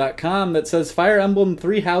Metro.com that says Fire Emblem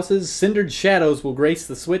 3 Houses Cindered Shadows will grace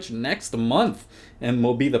the Switch next month and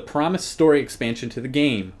will be the promised story expansion to the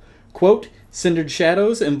game. Quote, Cindered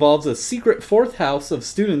Shadows involves a secret fourth house of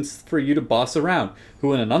students for you to boss around,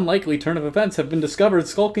 who in an unlikely turn of events have been discovered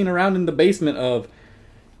skulking around in the basement of...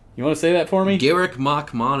 You want to say that for me? Garrick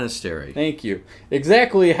Mach Monastery. Thank you.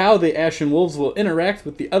 Exactly how the Ashen Wolves will interact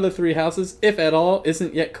with the other 3 houses, if at all,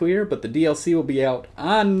 isn't yet clear, but the DLC will be out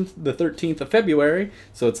on the 13th of February,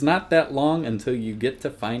 so it's not that long until you get to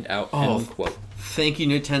find out, end quote. Thank you,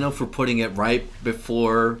 Nintendo, for putting it right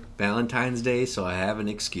before Valentine's Day, so I have an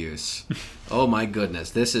excuse. Oh my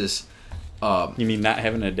goodness, this is... you mean not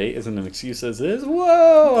having a date isn't an excuse as is?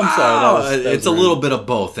 Whoa! I'm sorry. That was it's rude. A little bit of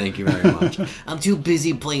both, thank you very much. I'm too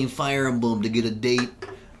busy playing Fire Emblem to get a date,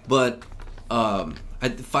 but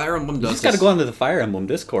Fire Emblem does. You just got to go onto the Fire Emblem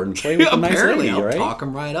Discord and play with a nice lady, I'll right? talk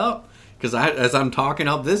them right up as I'm talking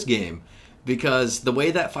up this game, because the way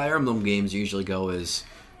that Fire Emblem games usually go is,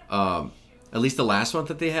 at least the last one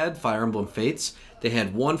that they had, Fire Emblem Fates, they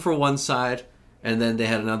had one for one side. And then they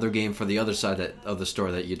had another game for the other side of the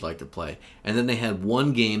store that you'd like to play. And then they had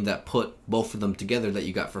one game that put both of them together that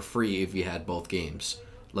you got for free if you had both games.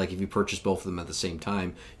 Like if you purchased both of them at the same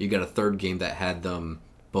time, you got a third game that had them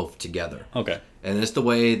both together. Okay. And it's the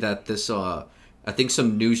way that this, I think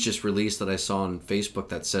some news just released that I saw on Facebook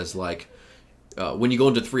that says like, when you go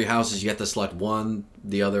into 3 houses, you have to select one,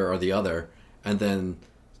 the other, or the other. And then...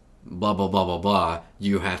 blah blah blah blah blah,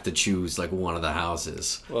 you have to choose like one of the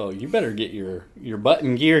houses. Well, you better get your butt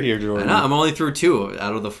in gear here, Jordan. I know, I'm only through 2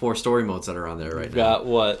 out of the 4 story modes that are on there right now. Got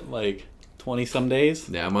what, like 20 some days?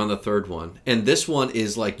 Yeah, I'm on the 3rd one. And this one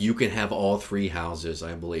is like you can have all 3 houses,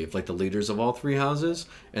 I believe, like the leaders of all 3 houses,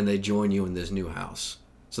 and they join you in this new house.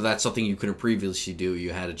 So that's something you couldn't previously do.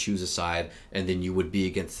 You had to choose a side and then you would be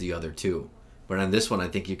against the other 2. But on this one I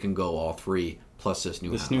think you can go all 3 plus this new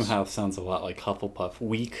house. This new house sounds a lot like Hufflepuff.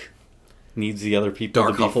 Weak, needs the other people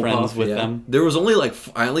Dark to be Hufflepuff, friends with them. There was only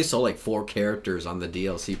I only saw like 4 characters on the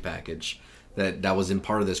DLC package that was in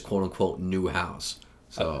part of this quote unquote new house.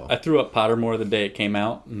 So I threw up Pottermore the day it came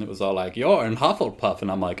out, and it was all like, "You're in Hufflepuff," and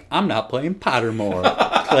I'm like, "I'm not playing Pottermore."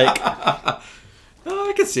 Like, oh,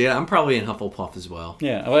 I can see it. I'm probably in Hufflepuff as well.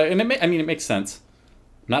 Yeah, and it makes sense.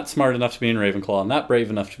 Not smart enough to be in Ravenclaw, not brave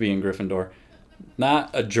enough to be in Gryffindor. Not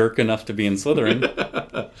a jerk enough to be in Slytherin.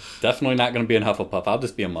 Definitely not going to be in Hufflepuff. I'll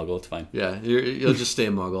just be a Muggle. It's fine. Yeah, you'll just stay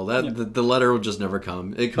a Muggle. The letter will just never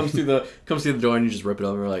come. It comes through the door and you just rip it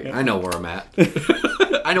up and you're like, I know where I'm at.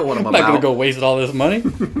 I know what I'm about. I'm not going to go waste all this money.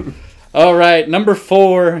 All right, number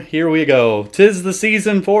 4. Here we go. 'Tis the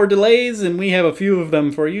season for delays, and we have a few of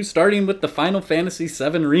them for you, starting with the Final Fantasy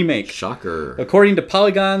VII Remake. Shocker. According to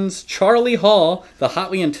Polygon's Charlie Hall, the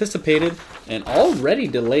hotly anticipated and already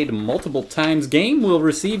delayed multiple times game will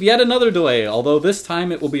receive yet another delay, although this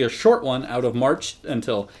time it will be a short one out of March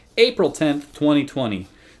until April 10th, 2020.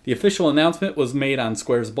 The official announcement was made on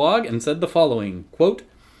Square's blog and said the following, quote,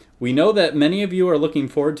 "We know that many of you are looking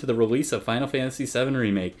forward to the release of Final Fantasy VII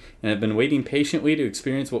Remake and have been waiting patiently to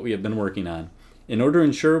experience what we have been working on. In order to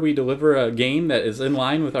ensure we deliver a game that is in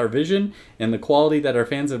line with our vision and the quality that our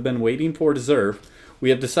fans have been waiting for deserve, we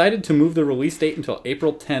have decided to move the release date until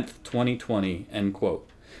April 10th, 2020, end quote.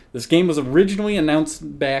 This game was originally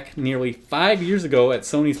announced back nearly 5 years ago at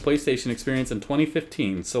Sony's PlayStation Experience in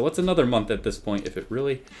 2015, so what's another month at this point if it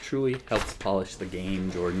really, truly helps polish the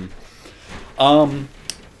game, Jordan?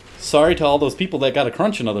 Sorry to all those people that got to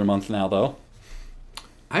crunch another month now, though.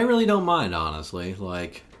 I really don't mind, honestly.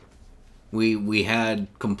 Like, we had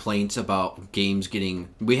complaints about games getting...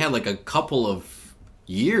 We had like a couple of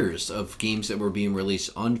years of games that were being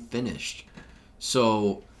released unfinished.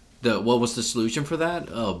 So, what was the solution for that?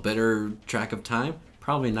 A better track of time?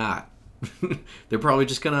 Probably not. They're probably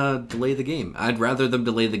just going to delay the game. I'd rather them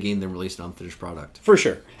delay the game than release an unfinished product. For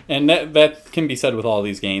sure. And that can be said with all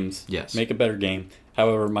these games. Yes. Make a better game.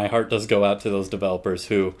 However, my heart does go out to those developers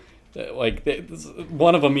who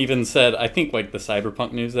One of them even said, I think like the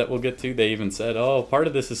Cyberpunk news that we'll get to, they even said, oh, part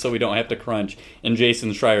of this is so we don't have to crunch. And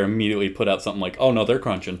Jason Schreier immediately put out something like, oh no, they're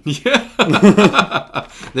crunching. Yeah.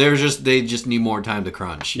 they just need more time to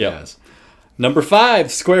crunch. Yep. Yes. Number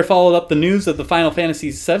 5, Square followed up the news of the Final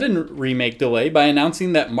Fantasy VII remake delay by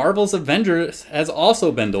announcing that Marvel's Avengers has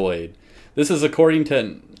also been delayed. This is according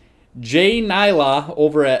to Jay Nyla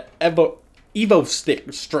over at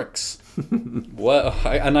EvoStrix. What?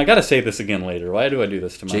 And I gotta say this again later. Why do I do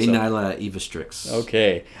this to myself? Jay Nyla, EvoStrix.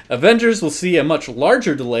 Okay. Avengers will see a much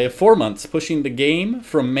larger delay of 4 months, pushing the game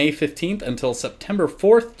from May 15th until September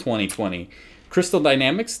 4th, 2020. Crystal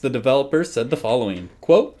Dynamics, the developer, said the following,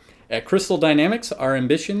 quote, "At Crystal Dynamics, our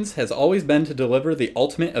ambitions has always been to deliver the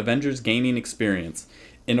ultimate Avengers gaming experience.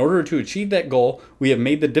 In order to achieve that goal, we have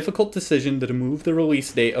made the difficult decision to move the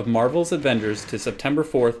release date of Marvel's Avengers to September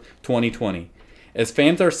 4th, 2020. As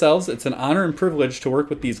fans ourselves, it's an honor and privilege to work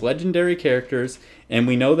with these legendary characters, and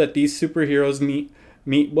we know that these superheroes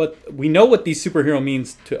what these superhero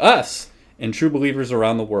means to us and true believers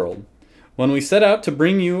around the world. When we set out to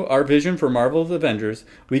bring you our vision for Marvel's Avengers,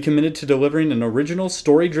 we committed to delivering an original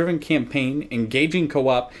story-driven campaign, engaging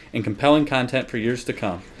co-op, and compelling content for years to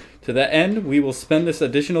come. To that end, we will spend this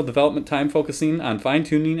additional development time focusing on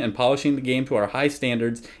fine-tuning and polishing the game to our high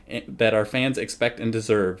standards that our fans expect and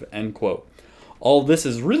deserve." End quote. All this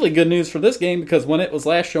is really good news for this game because when it was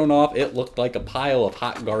last shown off, it looked like a pile of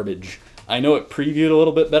hot garbage. I know it previewed a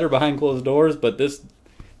little bit better behind closed doors, but this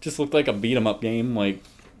just looked like a beat-em-up game. Like,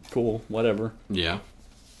 cool, whatever. Yeah.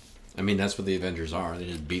 I mean, that's what the Avengers are. They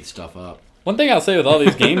just beat stuff up. One thing I'll say with all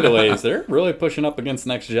these game delays, they're really pushing up against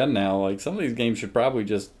next gen now. Like, some of these games should probably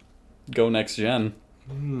just go next gen.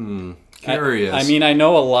 Curious. I mean, I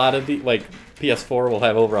know a lot of the, like, PS4 will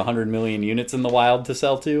have over 100 million units in the wild to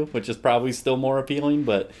sell to, which is probably still more appealing,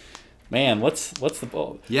 but man, what's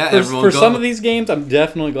the... Yeah, for some of these games, I'm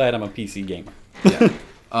definitely glad I'm a PC gamer.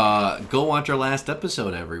 Yeah. Go watch our last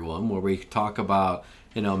episode, everyone, where we talk about,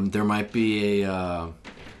 there might be a...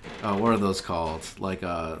 what are those called? Like,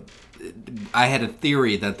 I had a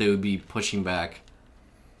theory that they would be pushing back...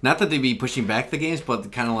 Not that they'd be pushing back the games,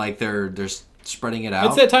 but kind of like they're spreading it out.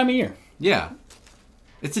 It's that time of year. Yeah.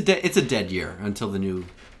 It's a dead year until the new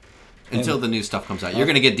stuff comes out. You're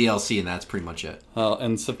going to get DLC, and that's pretty much it.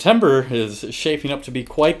 And September is shaping up to be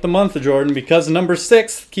quite the month, Jordan, because number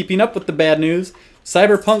 6, keeping up with the bad news,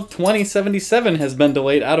 Cyberpunk 2077 has been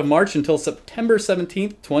delayed out of March until September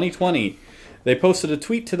 17th, 2020. They posted a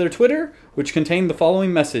tweet to their Twitter, which contained the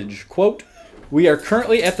following message, quote, "We are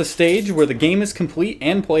currently at the stage where the game is complete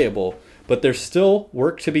and playable, but there's still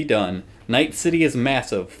work to be done. Night City is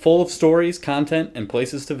massive, full of stories, content, and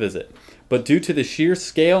places to visit. But due to the sheer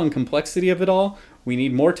scale and complexity of it all, we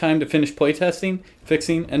need more time to finish playtesting,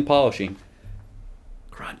 fixing, and polishing."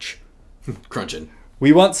 Crunch. Crunching.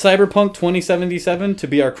 "We want Cyberpunk 2077 to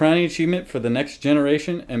be our crowning achievement for the next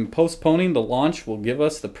generation, and postponing the launch will give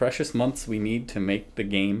us the precious months we need to make the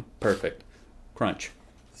game perfect." Crunch.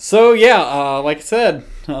 So yeah, like I said,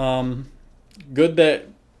 good that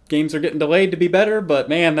games are getting delayed to be better, but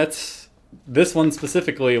man, this one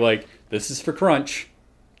specifically, like, this is for crunch.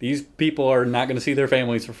 These people are not going to see their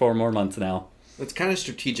families for 4 more months now. It's kind of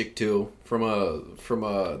strategic too, from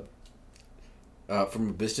a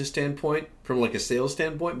business standpoint, from like a sales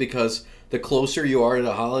standpoint, because the closer you are to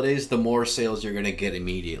the holidays, the more sales you're going to get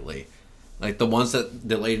immediately. Like the ones that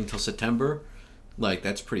delayed until September, like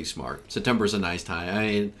that's pretty smart. September's a nice time. I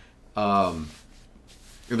mean,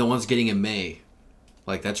 the ones getting in May,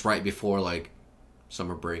 like that's right before like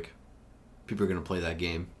summer break. People are going to play that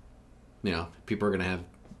game. People are going to have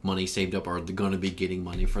money saved up, or they're going to be getting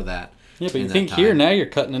money for that. Yeah, but you think here, now you're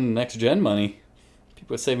cutting in next gen money.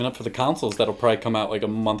 People are saving up for the consoles that'll probably come out like a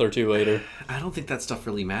month or 2 later. I don't think that stuff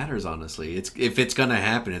really matters, honestly. If it's going to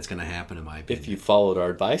happen, it's going to happen, in my opinion. If you followed our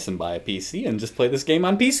advice and buy a PC and just play this game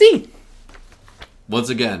on PC. Once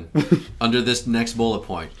again, under this next bullet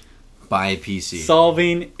point, buy a PC.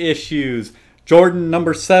 Solving issues. Jordan,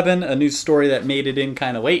 number 7, a news story that made it in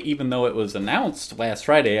kind of late, even though it was announced last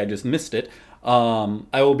Friday. I just missed it.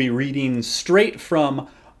 I will be reading straight from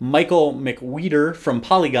Michael McWeeder from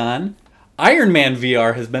Polygon. Iron Man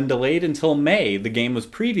VR has been delayed until May. The game was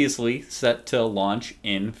previously set to launch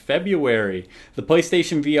in February. The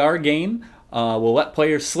PlayStation VR game will let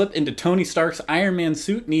players slip into Tony Stark's Iron Man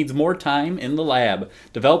suit needs more time in the lab.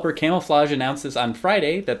 Developer Camouflage announces on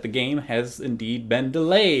Friday that the game has indeed been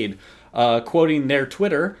delayed. Quoting their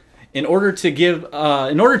Twitter, in order to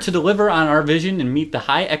deliver on our vision and meet the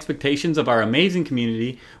high expectations of our amazing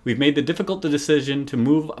community, we've made the difficult decision to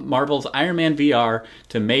move Marvel's Iron Man VR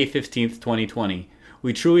to May 15th, 2020.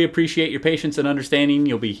 We truly appreciate your patience and understanding.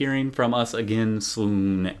 You'll be hearing from us again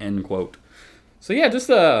soon, end quote. So yeah, just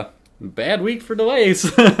a bad week for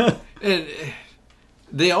delays. And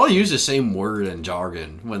they all use the same word and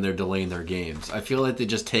jargon when they're delaying their games. I feel like they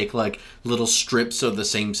just take like little strips of the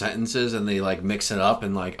same sentences and they like mix it up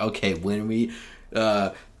and like, okay, when we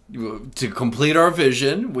to complete our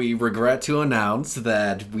vision, we regret to announce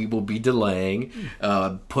that we will be delaying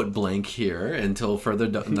put blank here until further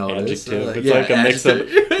notice. Adjective. It's like a mix of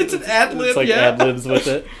it's an ad lib. It's like ad libs with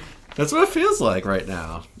it. That's what it feels like right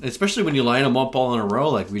now, especially when you line them up all in a row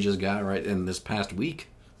like we just got right in this past week.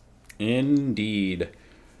 Indeed.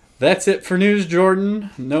 That's it for news,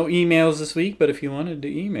 Jordan. No emails this week, but if you wanted to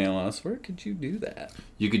email us, where could you do that?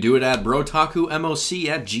 You could do it at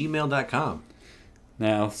brotakumoc@gmail.com.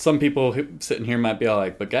 Now, some people sitting here might be all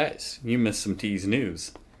like, but guys, you missed some T's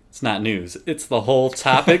news. It's not news. It's the whole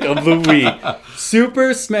topic of the week.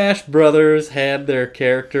 Super Smash Brothers had their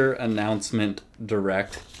character announcement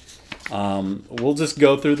direct. We'll just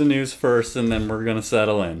go through the news first, and then we're going to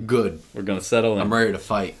settle in. Good. We're going to settle in. I'm ready to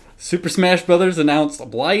fight. Super Smash Brothers announced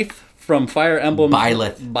Byleth from Fire Emblem.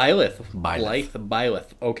 Byleth. Byleth.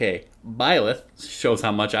 Okay. Byleth shows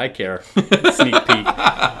how much I care. Sneak peek.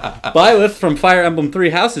 Byleth from Fire Emblem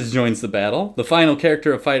 3 Houses joins the battle. The final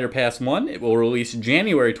character of Fighter Pass 1. It will release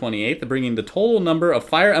January 28th, bringing the total number of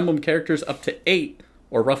Fire Emblem characters up to 8,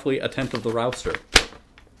 or roughly a tenth of the roster.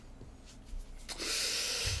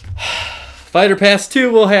 Fighter Pass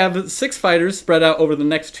 2 will have 6 fighters spread out over the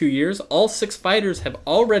next 2 years. All 6 fighters have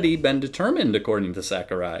already been determined, according to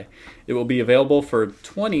Sakurai. It will be available for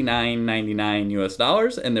 $29.99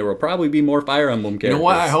 US, and there will probably be more Fire Emblem characters. You know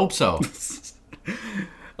what? I hope so.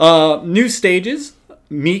 New stages,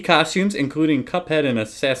 Mii costumes, including Cuphead and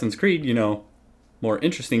Assassin's Creed, more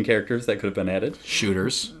interesting characters that could have been added.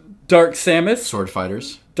 Shooters. Dark Samus. Sword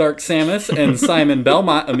fighters. Dark Samus and Simon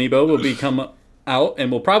Belmont amiibo will become out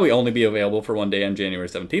and will probably only be available for one day on January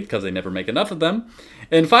 17th because they never make enough of them.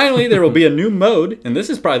 And finally, there will be a new mode, and this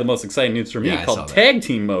is probably the most exciting news for me, called Tag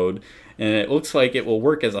Team Mode. And it looks like it will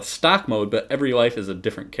work as a stock mode, but every life is a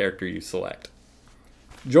different character you select.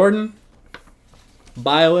 Jordan,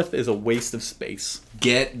 Byleth is a waste of space.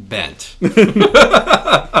 Get bent.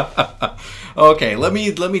 Okay, let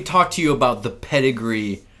me talk to you about the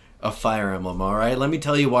pedigree of Fire Emblem, all right? Let me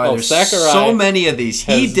tell you why there's Sakurai so many of these.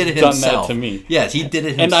 He did it himself. Done that to me. Yes, he did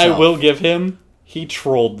it himself. And I will give him, he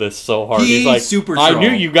trolled this so hard. He's like, super I troll.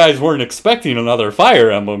 knew you guys weren't expecting another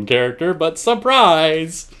Fire Emblem character, but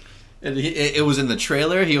surprise! And it was in the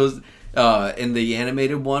trailer. He was in the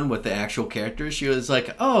animated one with the actual characters. She was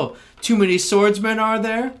like, "Oh, too many swordsmen are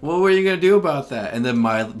there? What were you gonna do about that?" And then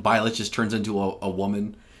Byleth just turns into a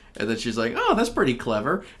woman. And then she's like, "Oh, that's pretty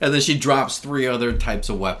clever." And then she drops 3 other types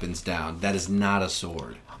of weapons down. That is not a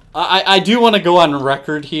sword. I do want to go on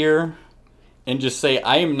record here and just say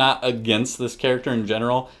I am not against this character in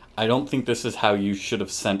general. I don't think this is how you should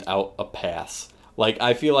have sent out a pass. Like,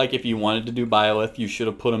 I feel like if you wanted to do Byleth, you should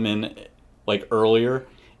have put him in, like, earlier.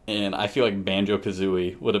 And I feel like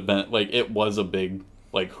Banjo-Kazooie would have been, like, it was a big,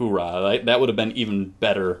 like, hoorah. Like, that would have been even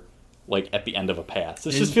better, like, at the end of a pass.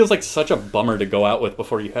 This just feels like such a bummer to go out with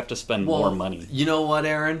before you have to spend more money. You know what,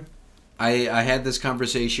 Aaron? I had this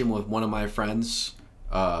conversation with one of my friends,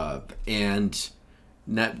 and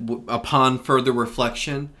upon further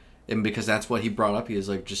reflection, and because that's what he brought up, he was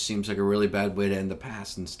like, just seems like a really bad way to end the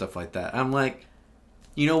pass and stuff like that. I'm like,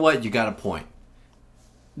 you know what? You got a point.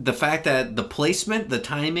 The fact that the placement, the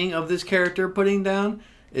timing of this character putting down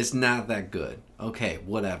is not that good. Okay,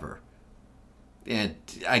 whatever. And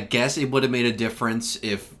I guess it would have made a difference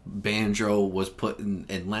if Banjo was put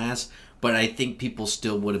in last, but I think people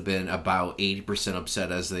still would have been about 80%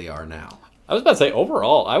 upset as they are now. I was about to say,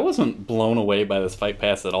 overall, I wasn't blown away by this fight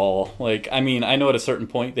pass at all. Like, I mean, I know at a certain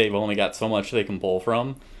point they've only got so much they can pull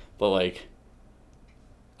from, but, like,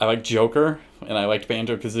 I liked Joker, and I liked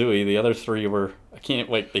Banjo-Kazooie. The other 3 were, I can't,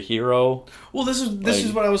 like, the hero. Well, this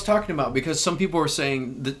is what I was talking about, because some people were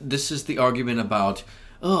saying that this is the argument about,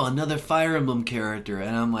 oh, another Fire Emblem character,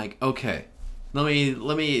 and I'm like, okay, let me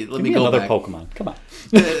Give go me another back. Pokemon. Come on.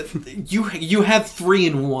 You have 3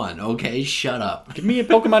 in 1, okay? Shut up. Give me a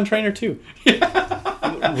Pokemon trainer too.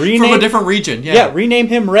 From a different region, yeah. Yeah, rename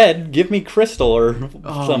him Red. Give me Crystal or somebody.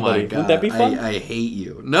 Oh my God. Would that be fun? I hate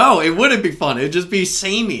you. No, it wouldn't be fun. It'd just be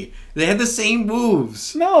samey. They had the same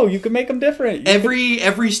moves. No, you could make them different.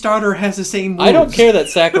 Every starter has the same moves. I don't care that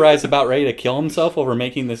Sakurai's about ready to kill himself over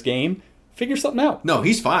making this game. Figure something out. No,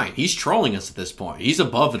 he's fine. He's trolling us at this point. He's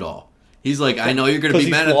above it all. He's like, I know you're going to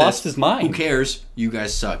be mad at this. He's lost his mind. Who cares? You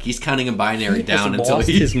guys suck. He's counting a binary down he until lost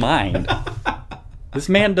his mind. This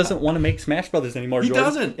man doesn't want to make Smash Brothers anymore, Jordan. He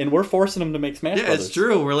doesn't. And we're forcing him to make Smash Brothers. Yeah, it's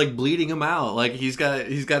true. We're like bleeding him out. Like he's got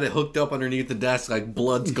it hooked up underneath the desk, like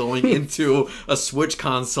blood's going into a Switch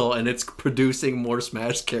console and it's producing more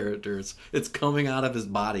Smash characters. It's coming out of his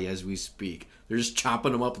body as we speak. They're just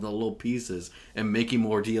chopping him up into little pieces and making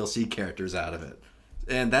more DLC characters out of it.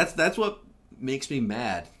 And that's what makes me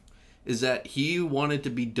mad, is that he wanted to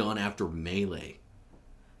be done after Melee.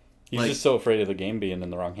 He's just so afraid of the game being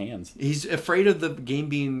in the wrong hands. He's afraid of the game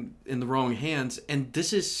being in the wrong hands, and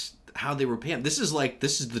this is how they were panned. This is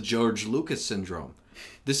the George Lucas syndrome.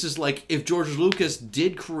 This is like if George Lucas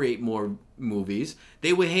did create more movies,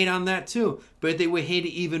 they would hate on that too. But they would hate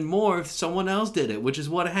it even more if someone else did it, which is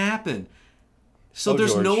what happened. So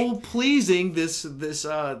there's George. no pleasing this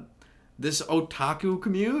otaku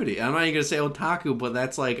community. I'm not even going to say otaku, but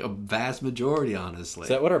that's like a vast majority, honestly. Is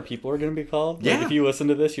that what our people are going to be called? Yeah. Like if you listen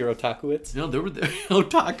to this, you're otakuits? No, they're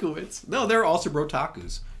otakuits. No, they're also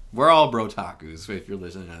brotakus. We're all brotakus if you're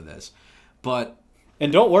listening to this. But...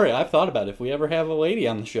 And don't worry, I've thought about it. If we ever have a lady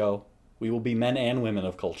on the show, we will be men and women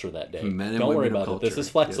of culture that day. Men and don't women worry of about culture. it. This is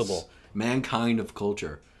flexible. Yes. Mankind of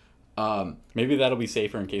culture. Maybe that'll be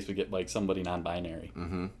safer in case we get like somebody non-binary.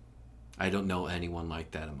 Mm-hmm. I don't know anyone like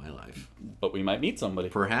that in my life. But we might meet somebody.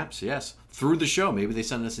 Perhaps, yes. Through the show. Maybe they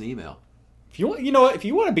send us an email. If you want, you know what? If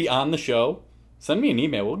you want to be on the show, send me an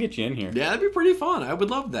email. We'll get you in here. Yeah, that'd be pretty fun. I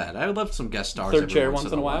would love that. I would love some guest stars. Third chair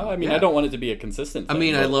once in a while. I mean, yeah. I don't want it to be a consistent thing. I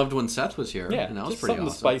mean, I loved when Seth was here. Yeah, and that was just pretty something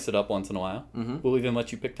awesome. to spice it up once in a while. Mm-hmm. We'll even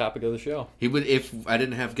let you pick topic of the show. He would, if I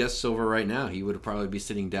didn't have guests over right now, he would probably be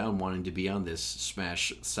sitting down wanting to be on this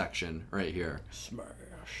Smash section right here. Smash.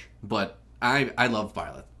 But I love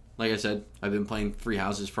Byleth. Like I said, I've been playing Three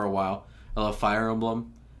Houses for a while. I love Fire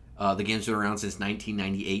Emblem. The game's been around since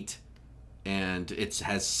 1998, and it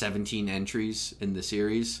has 17 entries in the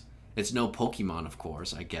series. It's no Pokemon, of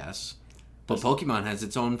course, I guess. But Pokemon has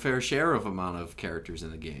its own fair share of amount of characters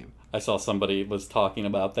in the game. I saw somebody was talking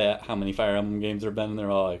about that, how many Fire Emblem games there have been, and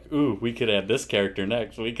they're all like, ooh, we could add this character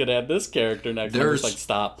next. We could add this character next. There's like,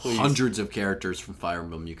 stop, please. hundreds of characters from Fire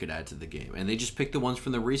Emblem you could add to the game. And they just picked the ones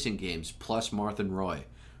from the recent games, plus Marth and Roy.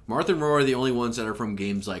 Marth and Roy are the only ones that are from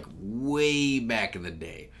games like way back in the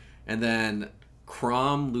day. And then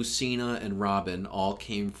Chrom, Lucina, and Robin all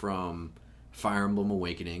came from Fire Emblem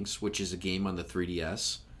Awakenings, which is a game on the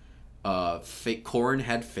 3DS. Corrin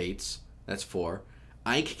had Fates. That's 4.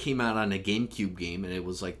 Ike came out on a GameCube game, and it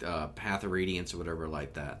was like Path of Radiance or whatever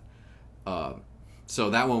like that. So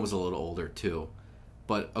that one was a little older, too.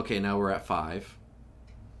 But, okay, now we're at 5.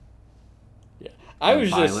 Yeah. I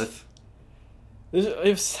was Byleth. just...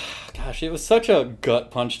 It was such a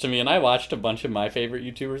gut punch to me, and I watched a bunch of my favorite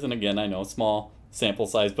YouTubers, and again, I know, small sample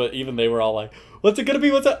size, but even they were all like, what's it gonna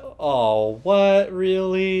be, what's that? Oh, what,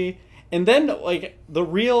 really? And then, like, the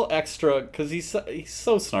real extra, because he's so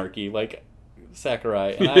snarky, like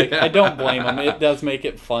Sakurai, and I don't blame him. It does make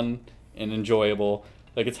it fun and enjoyable.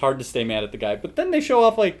 Like, it's hard to stay mad at the guy. But then they show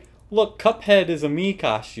off, like, look, Cuphead is a Mii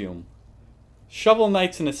costume. Shovel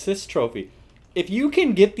Knight's an assist trophy. If you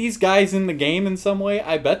can get these guys in the game in some way,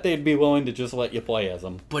 I bet they'd be willing to just let you play as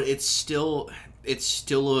them. But it's still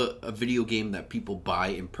a video game that people buy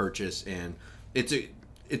and purchase, and it's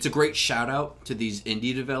a great shout out to these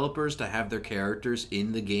indie developers to have their characters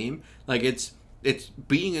in the game. Like it's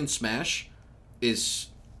being in Smash is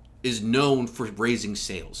known for raising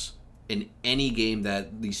sales in any game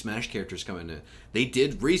that these Smash characters come in. They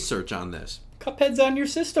did research on this. Cuphead's on your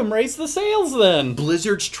system. Raise the sales then.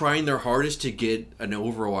 Blizzard's trying their hardest to get an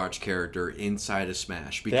Overwatch character inside of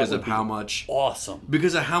Smash because of how much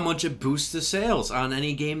it boosts the sales on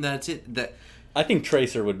any game that I think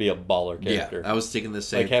Tracer would be a baller character. Yeah, I was thinking the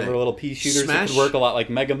same thing. Like have her little pea shooters that could work a lot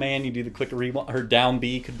like Mega Man. You do the quick rewind. Her down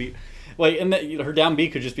B could be her down B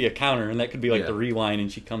could just be a counter, and that could be like the rewind,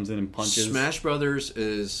 and she comes in and punches. Smash Brothers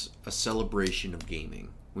is a celebration of gaming.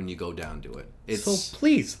 When you go down to it, so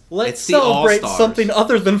please let's celebrate something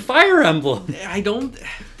other than Fire Emblem.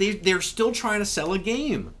 They're still trying to sell a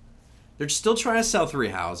game. They're still trying to sell Three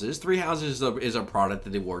Houses. Three Houses is a product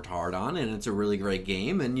that they worked hard on, and it's a really great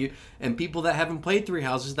game. And people that haven't played Three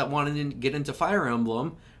Houses that want to get into Fire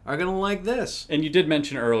Emblem are gonna like this. And you did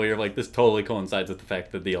mention earlier, like this totally coincides with the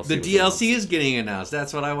fact that the DLC. The DLC is getting announced.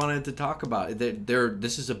 That's what I wanted to talk about.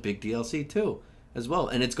 This is a big DLC too. As well,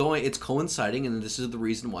 and it's coinciding, and this is the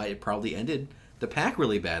reason why it probably ended the pack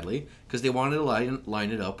really badly, because they wanted to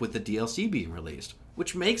line it up with the DLC being released,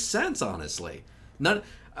 which makes sense, honestly.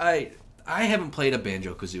 I haven't played a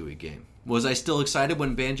Banjo-Kazooie game. Was I still excited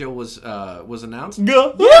when Banjo was announced?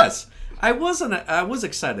 Yes, I was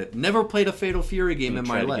excited. Never played a Fatal Fury game in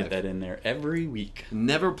my life. Get that in there every week.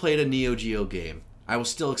 Never played a Neo Geo game. I was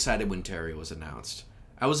still excited when Terry was announced.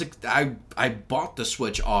 I bought the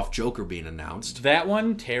Switch off Joker being announced. That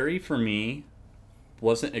one, Terry, for me,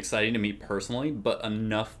 wasn't exciting to me personally, but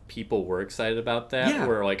enough people were excited about that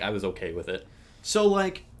where like I was okay with it. So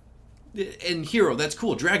like, in Hero, that's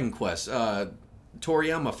cool. Dragon Quest,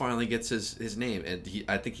 Toriyama finally gets his name, and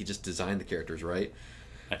I think he just designed the characters, right?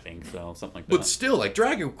 I think so, something like that. But still, like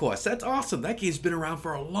Dragon Quest, that's awesome. That game's been around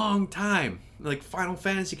for a long time. Like Final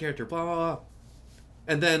Fantasy character, blah blah blah.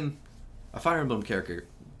 And then a Fire Emblem character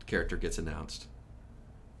gets announced,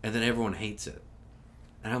 and then everyone hates it,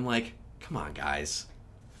 and I'm like, come on, guys.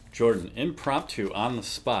 Jordan, impromptu on the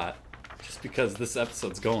spot, just because this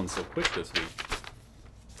episode's going so quick this week.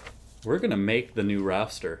 We're gonna make the new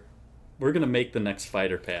roster. We're gonna make the next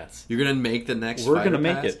fighter pass. You're gonna make the next. We're fighter gonna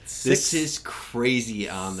make pass? it. This is crazy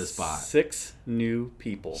on the spot. 6 new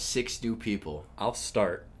people. 6 new people. I'll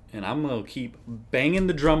start. And I'm going to keep banging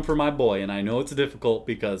the drum for my boy. And I know it's difficult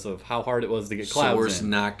because of how hard it was to get Clouds Sora's in.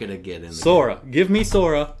 not going to get in. Sora. Give me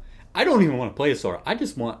Sora. I don't even want to play as Sora. I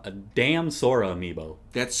just want a damn Sora amiibo.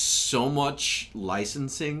 That's so much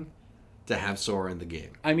licensing to have Sora in the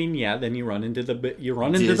game. I mean, yeah, then you run into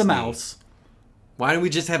the mouse. Why don't we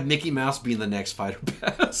just have Mickey Mouse be the next fighter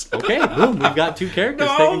pass? Okay, boom. We've got 2 characters.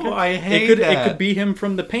 No, I hate that. It could be him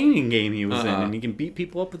from the painting game he was in. And he can beat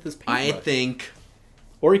people up with his paintbrush.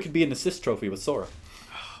 Or he could be an assist trophy with Sora.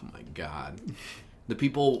 Oh my god. The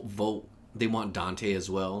people vote. They want Dante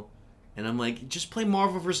as well. And I'm like, just play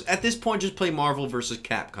Marvel versus... At this point, just play Marvel versus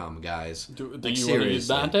Capcom, guys. Do you want to use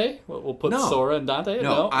Dante? We'll put Sora and Dante?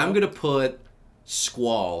 No, I'm going to put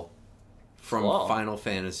Squall from Final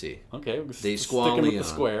Fantasy. Okay, they Squall with the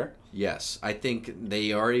square. Yes, I think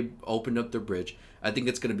they already opened up their bridge. I think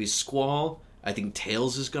it's going to be Squall. I think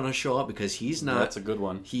Tails is going to show up because he's not... That's a good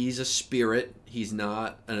one. He's a spirit. He's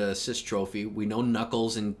not an assist trophy. We know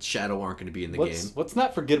Knuckles and Shadow aren't going to be in the game. Let's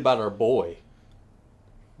not forget about our boy.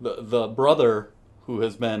 The brother who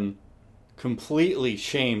has been completely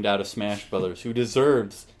shamed out of Smash Brothers, who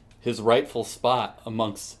deserves his rightful spot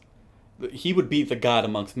amongst... He would be the god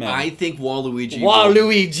amongst men. I think Waluigi...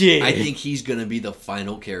 Waluigi! I think he's going to be the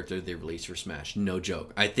final character they release for Smash. No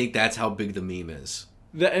joke. I think that's how big the meme is.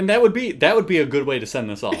 And that would be a good way to send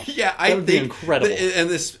this off. Yeah, that would be incredible.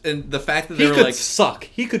 And the fact that he could suck.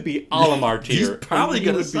 He could be Olimar tier. He's probably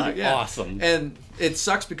going to suck. Be awesome. And it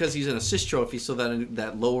sucks because he's an assist trophy, so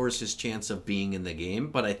that lowers his chance of being in the game.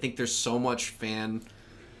 But I think there's so much fan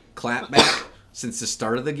clapback since the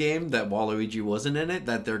start of the game that Waluigi wasn't in it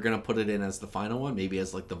that they're going to put it in as the final one, maybe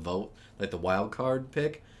as like the vote, like the wild card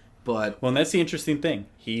pick. But and that's the interesting thing.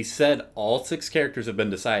 He said all 6 characters have been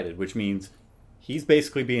decided, which means he's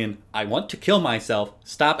basically being, I want to kill myself.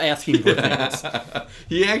 Stop asking for things.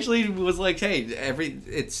 He actually was like, hey,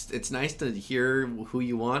 it's nice to hear who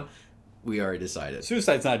you want. We already decided.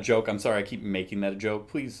 Suicide's not a joke. I'm sorry I keep making that a joke.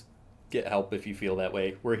 Please get help if you feel that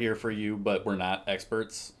way. We're here for you, but we're not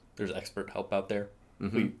experts. There's expert help out there.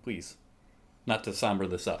 Mm-hmm. Please. Not to somber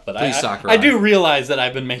this up, but I do realize that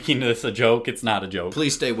I've been making this a joke. It's not a joke.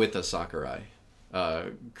 Please stay with us, Sakurai.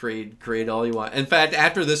 Create all you want. In fact,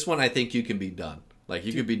 after this one, I think you can be done. Like,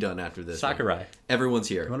 you could be done after this Sakurai. one. Everyone's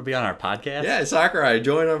here. You want to be on our podcast? Yeah, Sakurai,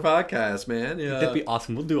 join our podcast, man. Yeah. That'd be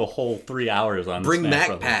awesome. We'll do a whole 3 hours on Bring Smash Mac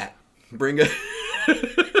Brothers. Pat. Bring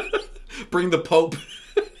the Pope.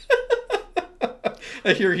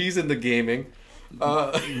 I hear he's into gaming.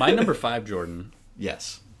 My number 5, Jordan.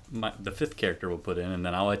 Yes. The 5th character we'll put in, and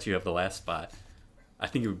then I'll let you have the last spot. I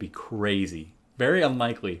think it would be crazy. Very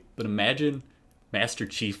unlikely, but imagine Master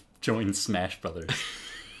Chief joins Smash Brothers.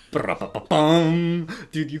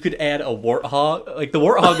 Dude, you could add a Warthog. Like, the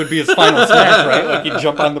Warthog would be his final smash, right? Like, he'd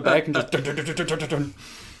jump on the back and just...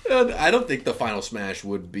 I don't think the final smash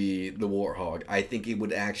would be the Warthog. I think it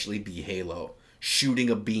would actually be Halo. Shooting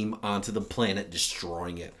a beam onto the planet,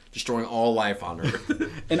 destroying it. Destroying all life on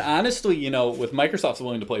Earth. And honestly, with Microsoft's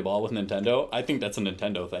willing to play ball with Nintendo, I think that's a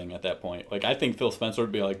Nintendo thing at that point. Like, I think Phil Spencer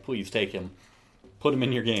would be like, please take him. Put him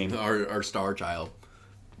in your game. Our star child.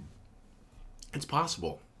 It's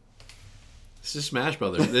possible. This is Smash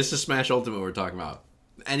Brothers. This is Smash Ultimate we're talking about.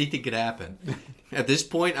 Anything could happen. At this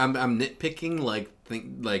point, I'm nitpicking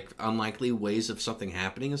like unlikely ways of something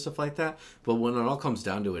happening and stuff like that. But when it all comes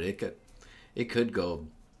down to it, it could go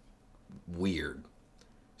weird.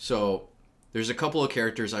 So there's a couple of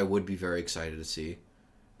characters I would be very excited to see.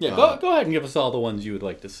 Yeah, go ahead and give us all the ones you would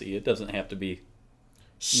like to see. It doesn't have to be.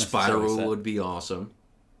 Spyro would be awesome.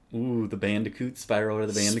 Ooh, the Bandicoot, Spyro or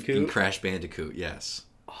the Bandicoot, and Crash Bandicoot. Yes,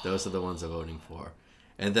 those are the ones I'm voting for.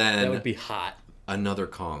 And then that would be hot. Another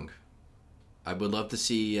Kong. I would love to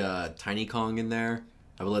see Tiny Kong in there.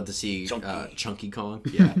 I would love to see Chunky Kong.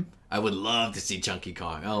 Yeah, I would love to see Chunky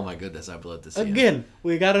Kong. Oh my goodness, I'd love to see him. Again,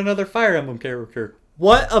 we got another Fire Emblem character.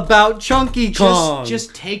 What about Chunky Kong?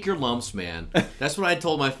 Just take your lumps, man. That's what I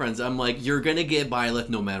told my friends. I'm like, you're gonna get Byleth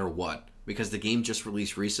no matter what, because the game just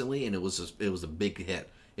released recently and it was a big hit.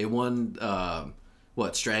 It won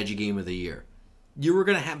strategy game of the year. You were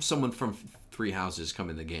gonna have someone from Three Houses come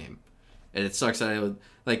in the game, and it sucks that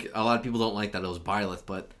a lot of people don't like that it was Byleth,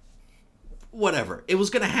 but whatever. It was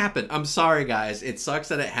gonna happen. I'm sorry, guys. It sucks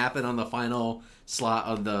that it happened on the final slot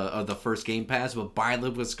of the first Game Pass, but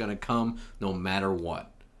Byleth was gonna come no matter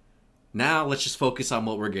what. Now let's just focus on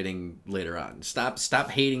what we're getting later on. Stop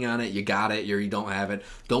hating on it. You got it. You don't have it.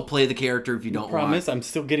 Don't play the character if you don't promise, want. I'm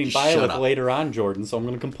still getting Byleth later on, Jordan, so I'm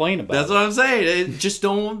going to complain about That's what I'm saying. Just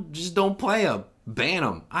don't play him. Ban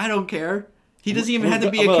him. I don't care. He doesn't even have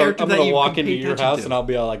to be a character that you can I'm going to walk into your house and I'll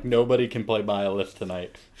be all like, nobody can play Byleth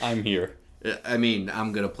tonight. I'm here. I mean,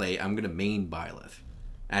 I'm going to main Byleth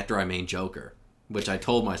after I main Joker, which I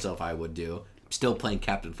told myself I would do. I'm still playing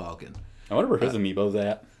Captain Falcon. I wonder where his amiibo's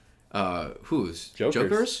at. Whose?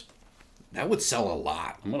 Joker's? That would sell a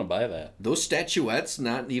lot. I'm gonna buy that. Those statuettes,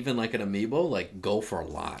 not even like an amiibo, like go for a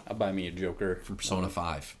lot. I'll buy me a Joker from Persona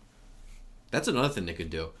 5. That's another thing they could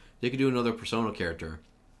do. They could do another Persona character.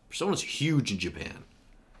 Persona's huge in Japan.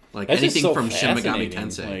 Like that's anything so from Shin Megami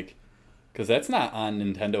Tensei. Like, because that's not on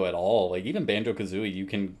Nintendo at all. Like even Banjo-Kazooie, you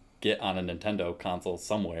can get on a Nintendo console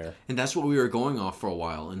somewhere. And that's what we were going off for a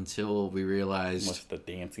while until we realized... Unless the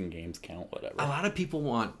dancing games count, whatever. A lot of people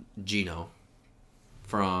want Geno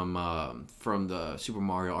from the Super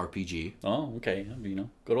Mario RPG. Oh, okay.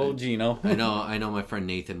 Geno. Good old Geno. I know my friend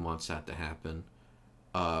Nathan wants that to happen.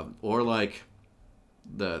 Or like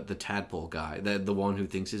the tadpole guy. The one who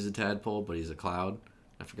thinks he's a tadpole, but he's a cloud.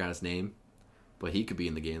 I forgot his name. But he could be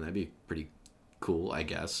in the game. That'd be pretty cool, I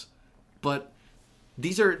guess. But...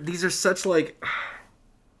 These are such like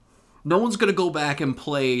no one's gonna go back and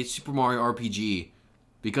play Super Mario RPG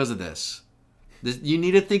because of this. You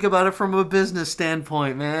need to think about it from a business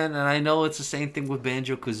standpoint, man. And I know it's the same thing with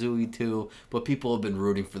Banjo-Kazooie too, but people have been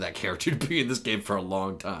rooting for that character to be in this game for a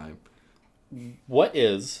long time. What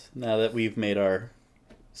is, now that we've made our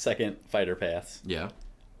second fighter pass? Yeah.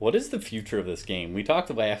 What is the future of this game? We talked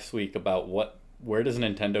last week about where does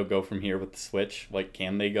Nintendo go from here with the Switch? Like,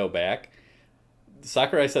 can they go back?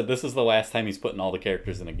 Sakurai said this is the last time he's putting all the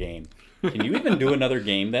characters in a game. Can you even do another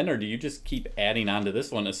game then, or do you just keep adding on to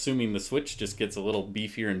this one, assuming the Switch just gets a little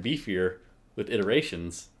beefier and beefier with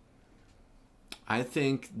iterations? I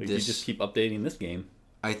think you just keep updating this game.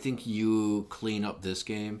 I think you clean up this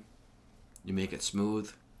game, you make it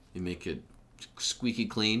smooth, you make it squeaky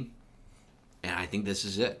clean, and I think this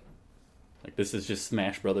is it. Like this is just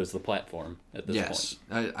Smash Brothers the platform at this point.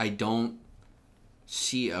 Yes, I don't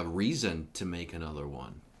see a reason to make another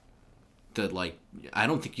one. I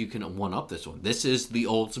don't think you can one up this one. This is the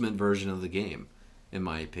ultimate version of the game, in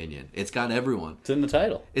my opinion. It's got everyone. It's in the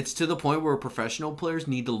title. It's to the point where professional players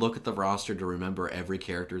need to look at the roster to remember every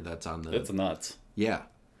character that's on the... It's nuts. Yeah.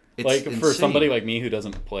 It's like, insane. For somebody like me who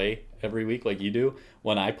doesn't play every week like you do,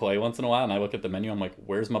 when I play once in a while and I look at the menu, I'm like,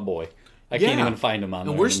 where's my boy? I can't even find him on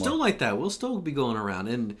there. And we're anymore. still like that. We'll still be going around.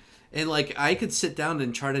 And like, I could sit down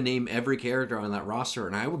and try to name every character on that roster,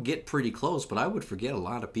 and I would get pretty close, but I would forget a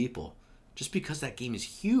lot of people. Just because that game is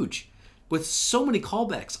huge. With so many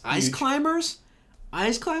callbacks. Ice Climbers?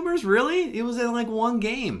 Ice Climbers? Really? It was in like one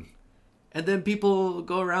game. And then people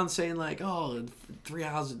go around saying like, oh, 3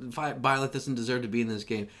 houses, Byleth doesn't deserve to be in this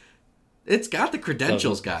game. It's got the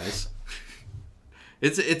credentials, guys.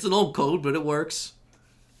 It's an old code, but it works.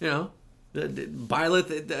 You know,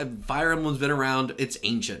 Byleth, Fire Emblem's been around. It's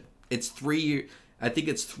ancient. It's 3 years. I think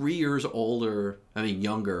it's 3 years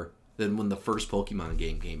younger than when the first Pokemon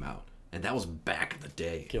game came out, and that was back in the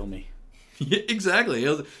day. Kill me. Yeah, exactly.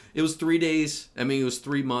 It was 3 days. I mean, it was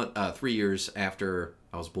 3 years after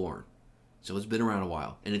I was born, so it's been around a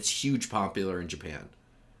while, and it's huge popular in Japan.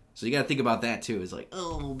 So you got to think about that too. It's like,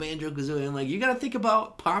 oh, Banjo-Kazooie. And like, you got to think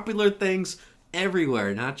about popular things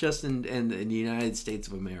everywhere, not just in the United States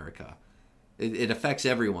of America. It affects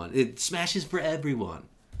everyone. It smashes for everyone.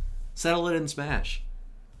 Settle it in Smash.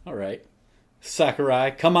 All right.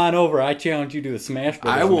 Sakurai, come on over. I challenge you to a Smash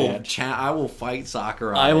Brothers match. I will fight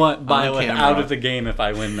Sakurai. I want Byleth out of the game if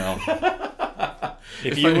I win, though.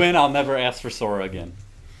 if you win, I'll never ask for Sora again.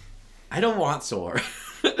 I don't want Sora.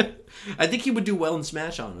 I think he would do well in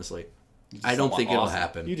Smash, honestly. I don't think it'll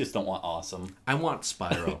happen. You just don't want awesome. I want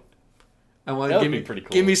Spyro. That would be pretty cool.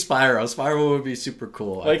 Give me Spyro. Spyro would be super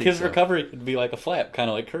cool. Like his recovery would be like a flap, kind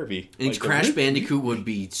of like Kirby. And like Crash Bandicoot would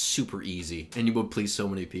be super easy, and you would please so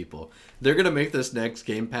many people. They're gonna make this next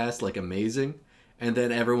Game Pass like amazing, and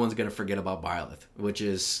then everyone's gonna forget about Byleth, which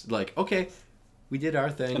is like, okay, we did our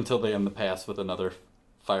thing until they end the pass with another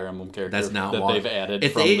Fire Emblem character that's not that they've added.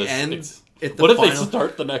 If from they this end, what if they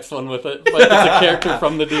start the next one with it? Like it's a character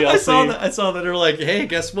from the DLC. I saw that they're like, hey,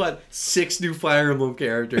 guess what? 6 new Fire Emblem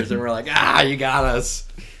characters, and we're like, you got us.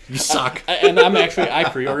 You suck. And I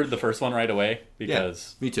pre-ordered the first one right away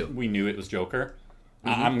because me too. We knew it was Joker.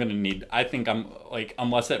 Mm-hmm. I'm gonna need. I think I'm like,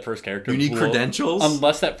 unless that first character. You need credentials.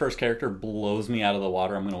 Unless that first character blows me out of the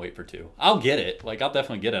water, I'm gonna wait for 2. I'll get it. Like I'll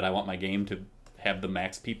definitely get it. I want my game to have the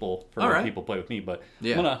max people for when people play with me, but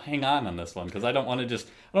I'm gonna hang on this one because I don't want to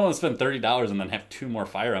spend $30 and then have 2 more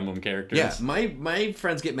Fire Emblem characters. Yeah, my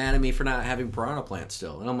friends get mad at me for not having Piranha Plant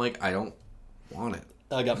still, and I'm like, I don't want it.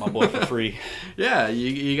 I got my boy for free. Yeah,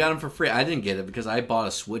 you got him for free. I didn't get it because I bought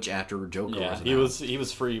a Switch after Joker. Yeah, he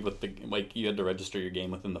was free with the you had to register your game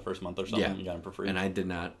within the first month or something. Yeah. You got him for free, and I did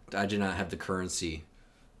not have the currency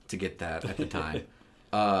to get that at the time.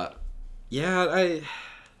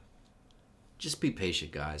 Just be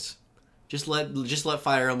patient, guys. Just let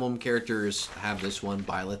Fire Emblem characters have this one.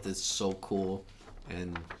 Byleth is so cool,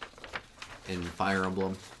 and Fire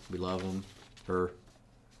Emblem, we love him. Her,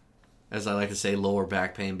 as I like to say, lower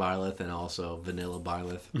back pain Byleth, and also vanilla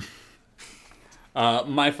Byleth.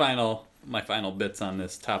 My final bits on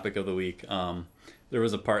this topic of the week. There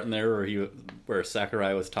was a part in there where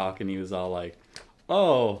Sakurai was talking. He was all like,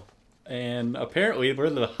 "Oh, and apparently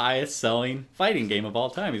we're the highest selling fighting game of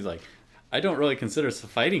all time." He's like, I don't really consider this a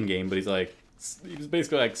fighting game, but he was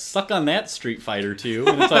basically like, suck on that, Street Fighter 2.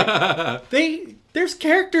 And it's like, there's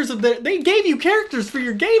characters they gave you characters for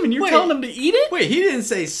your game and you're telling them to eat it? Wait, he didn't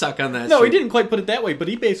say suck on that. No, he didn't quite put it that way, but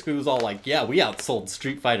he basically was all like, yeah, we outsold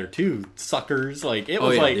Street Fighter 2, suckers. Like, it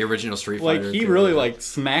was like the original Street Fighter. Like, he really like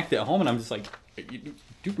smacked it home, and I'm just like, you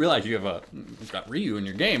do realize you've got Ryu in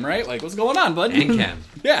your game, right? Like, what's going on, bud? And Ken.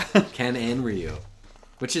 Yeah. Ken and Ryu.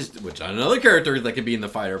 Which another character that could be in the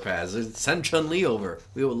fighter pass. Send Chun-Li over.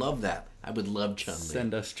 We would love that. I would love Chun-Li.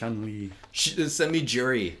 Send us Chun-Li. Send me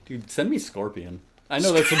Jury. Dude, send me Scorpion. I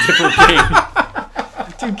know that's a different game.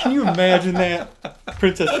 Dude, can you imagine that?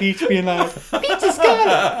 Princess Peach being like, Peach is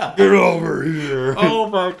gone! Get over here. Oh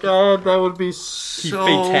my god, that would be so...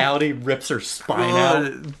 Fatality rips her spine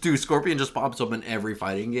out. Dude, Scorpion just pops up in every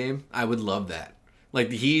fighting game. I would love that. Like,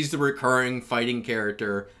 he's the recurring fighting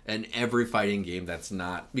character in every fighting game that's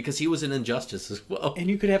not... Because he was in Injustice as well. And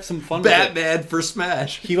you could have some fun with it. Batman for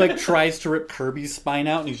Smash. He, like, tries to rip Kirby's spine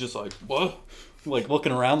out, and he's just like, what? Like,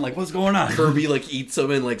 looking around, like, what's going on? Kirby, like, eats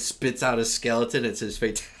him and, like, spits out his skeleton. It's his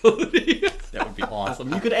fatality. That would be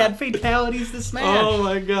awesome. You could add fatalities to Smash. Oh,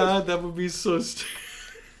 my God. That would be so stupid.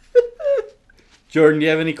 Jordan, do you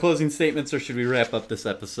have any closing statements, or should we wrap up this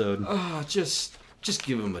episode? Oh, just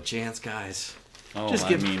give him a chance, guys. Oh,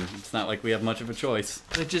 I mean, it's not like we have much of a choice.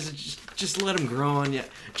 Just let him grow on you.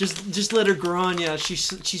 Just let her grow on you. She's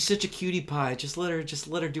such a cutie pie. Just let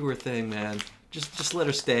her do her thing, man. Just let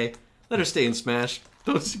her stay. Let her stay in Smash.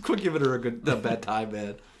 Don't quit giving her a bad time,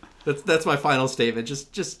 man. That's my final statement.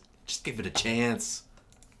 Just give it a chance.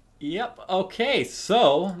 Yep. Okay,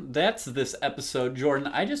 so that's this episode, Jordan.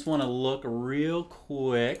 I just want to look real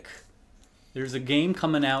quick. There's a game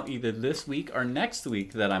coming out either this week or next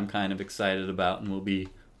week that I'm kind of excited about and will be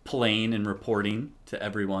playing and reporting to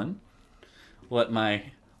everyone. Let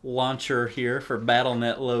my launcher here for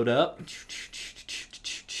Battle.net load up.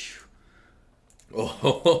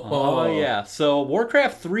 Oh yeah. So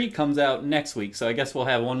Warcraft 3 comes out next week, so I guess we'll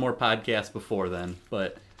have one more podcast before then.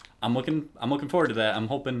 But I'm looking forward to that. I'm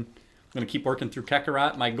going to keep working through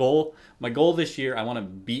Kakarot. My goal this year, I want to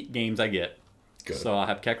beat games I get. Good. So I'll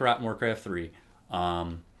have Kakarot and Warcraft 3.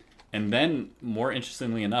 And then, more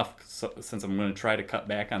interestingly enough, since I'm going to try to cut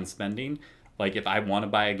back on spending, like if I want to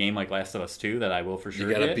buy a game like Last of Us 2, that I will for sure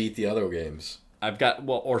get. You got to beat the other games. I've got,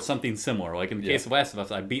 or something similar. Like in the case of Last of Us,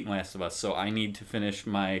 I've beaten Last of Us, so I need to finish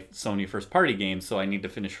my Sony first-party games, so I need to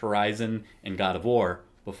finish Horizon and God of War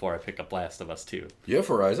before I pick up Last of Us 2. You have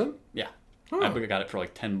Horizon? Yeah. Huh. I got it for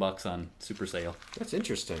like $10 on Super Sale. That's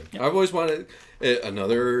interesting. Yep. I've always wanted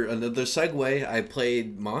another segue. I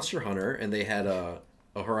played Monster Hunter, and they had a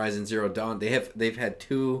Horizon Zero Dawn. They've had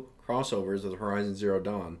 2 crossovers with Horizon Zero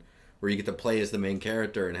Dawn, where you get to play as the main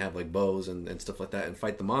character and have like bows and stuff like that and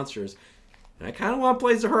fight the monsters. And I kind of want to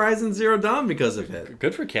play as Horizon Zero Dawn because of it.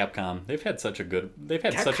 Good for Capcom. They've had such a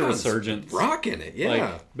resurgence. Rocking it, yeah.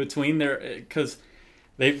 Like between because.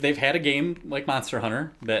 They've had a game like Monster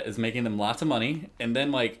Hunter that is making them lots of money, and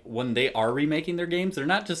then like when they are remaking their games, they're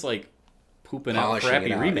not just like pooping out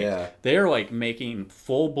crappy remakes. Yeah. They're like making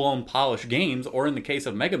full blown polished games, or in the case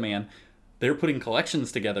of Mega Man, they're putting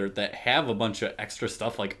collections together that have a bunch of extra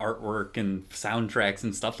stuff like artwork and soundtracks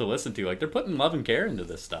and stuff to listen to. Like, they're putting love and care into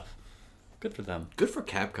this stuff. Good for them. Good for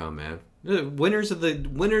Capcom, man. The winners of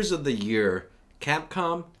the year: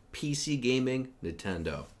 Capcom, PC Gaming,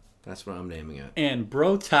 Nintendo. That's what I'm naming it. And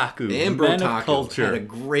Brotaku. And Men of Brotaku Culture. had a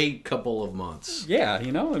great couple of months. Yeah,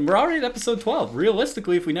 you know, and we're already at episode 12.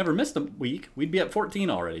 Realistically, if we never missed a week, we'd be at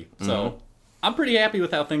 14 already. So I'm pretty happy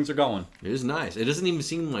with how things are going. It is nice. It doesn't even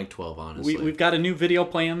seem like 12, honestly. We've got a new video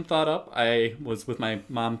plan thought up. I was with my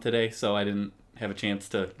mom today, so I didn't have a chance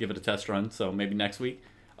to give it a test run. So maybe next week.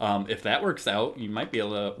 If that works out, you might be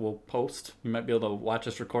able to, we'll post. You might be able to watch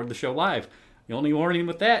us record the show live. The only warning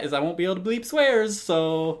with that is I won't be able to bleep swears,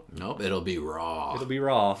 so... Nope, it'll be raw. It'll be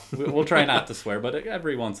raw. We'll try not to swear, but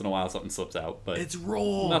every once in a while something slips out. But it's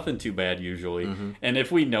raw. Nothing too bad usually. And if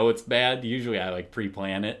we know it's bad, usually I like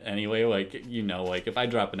pre-plan it anyway. Like, you know, like if I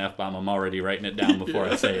drop an F-bomb, I'm already writing it down before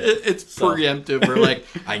I say it. It's preemptive. We're like,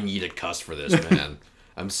 I need a cuss for this, man.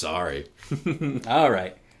 I'm sorry. All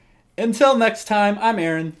right. Until next time, I'm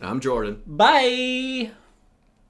Aaron. I'm Jordan. Bye!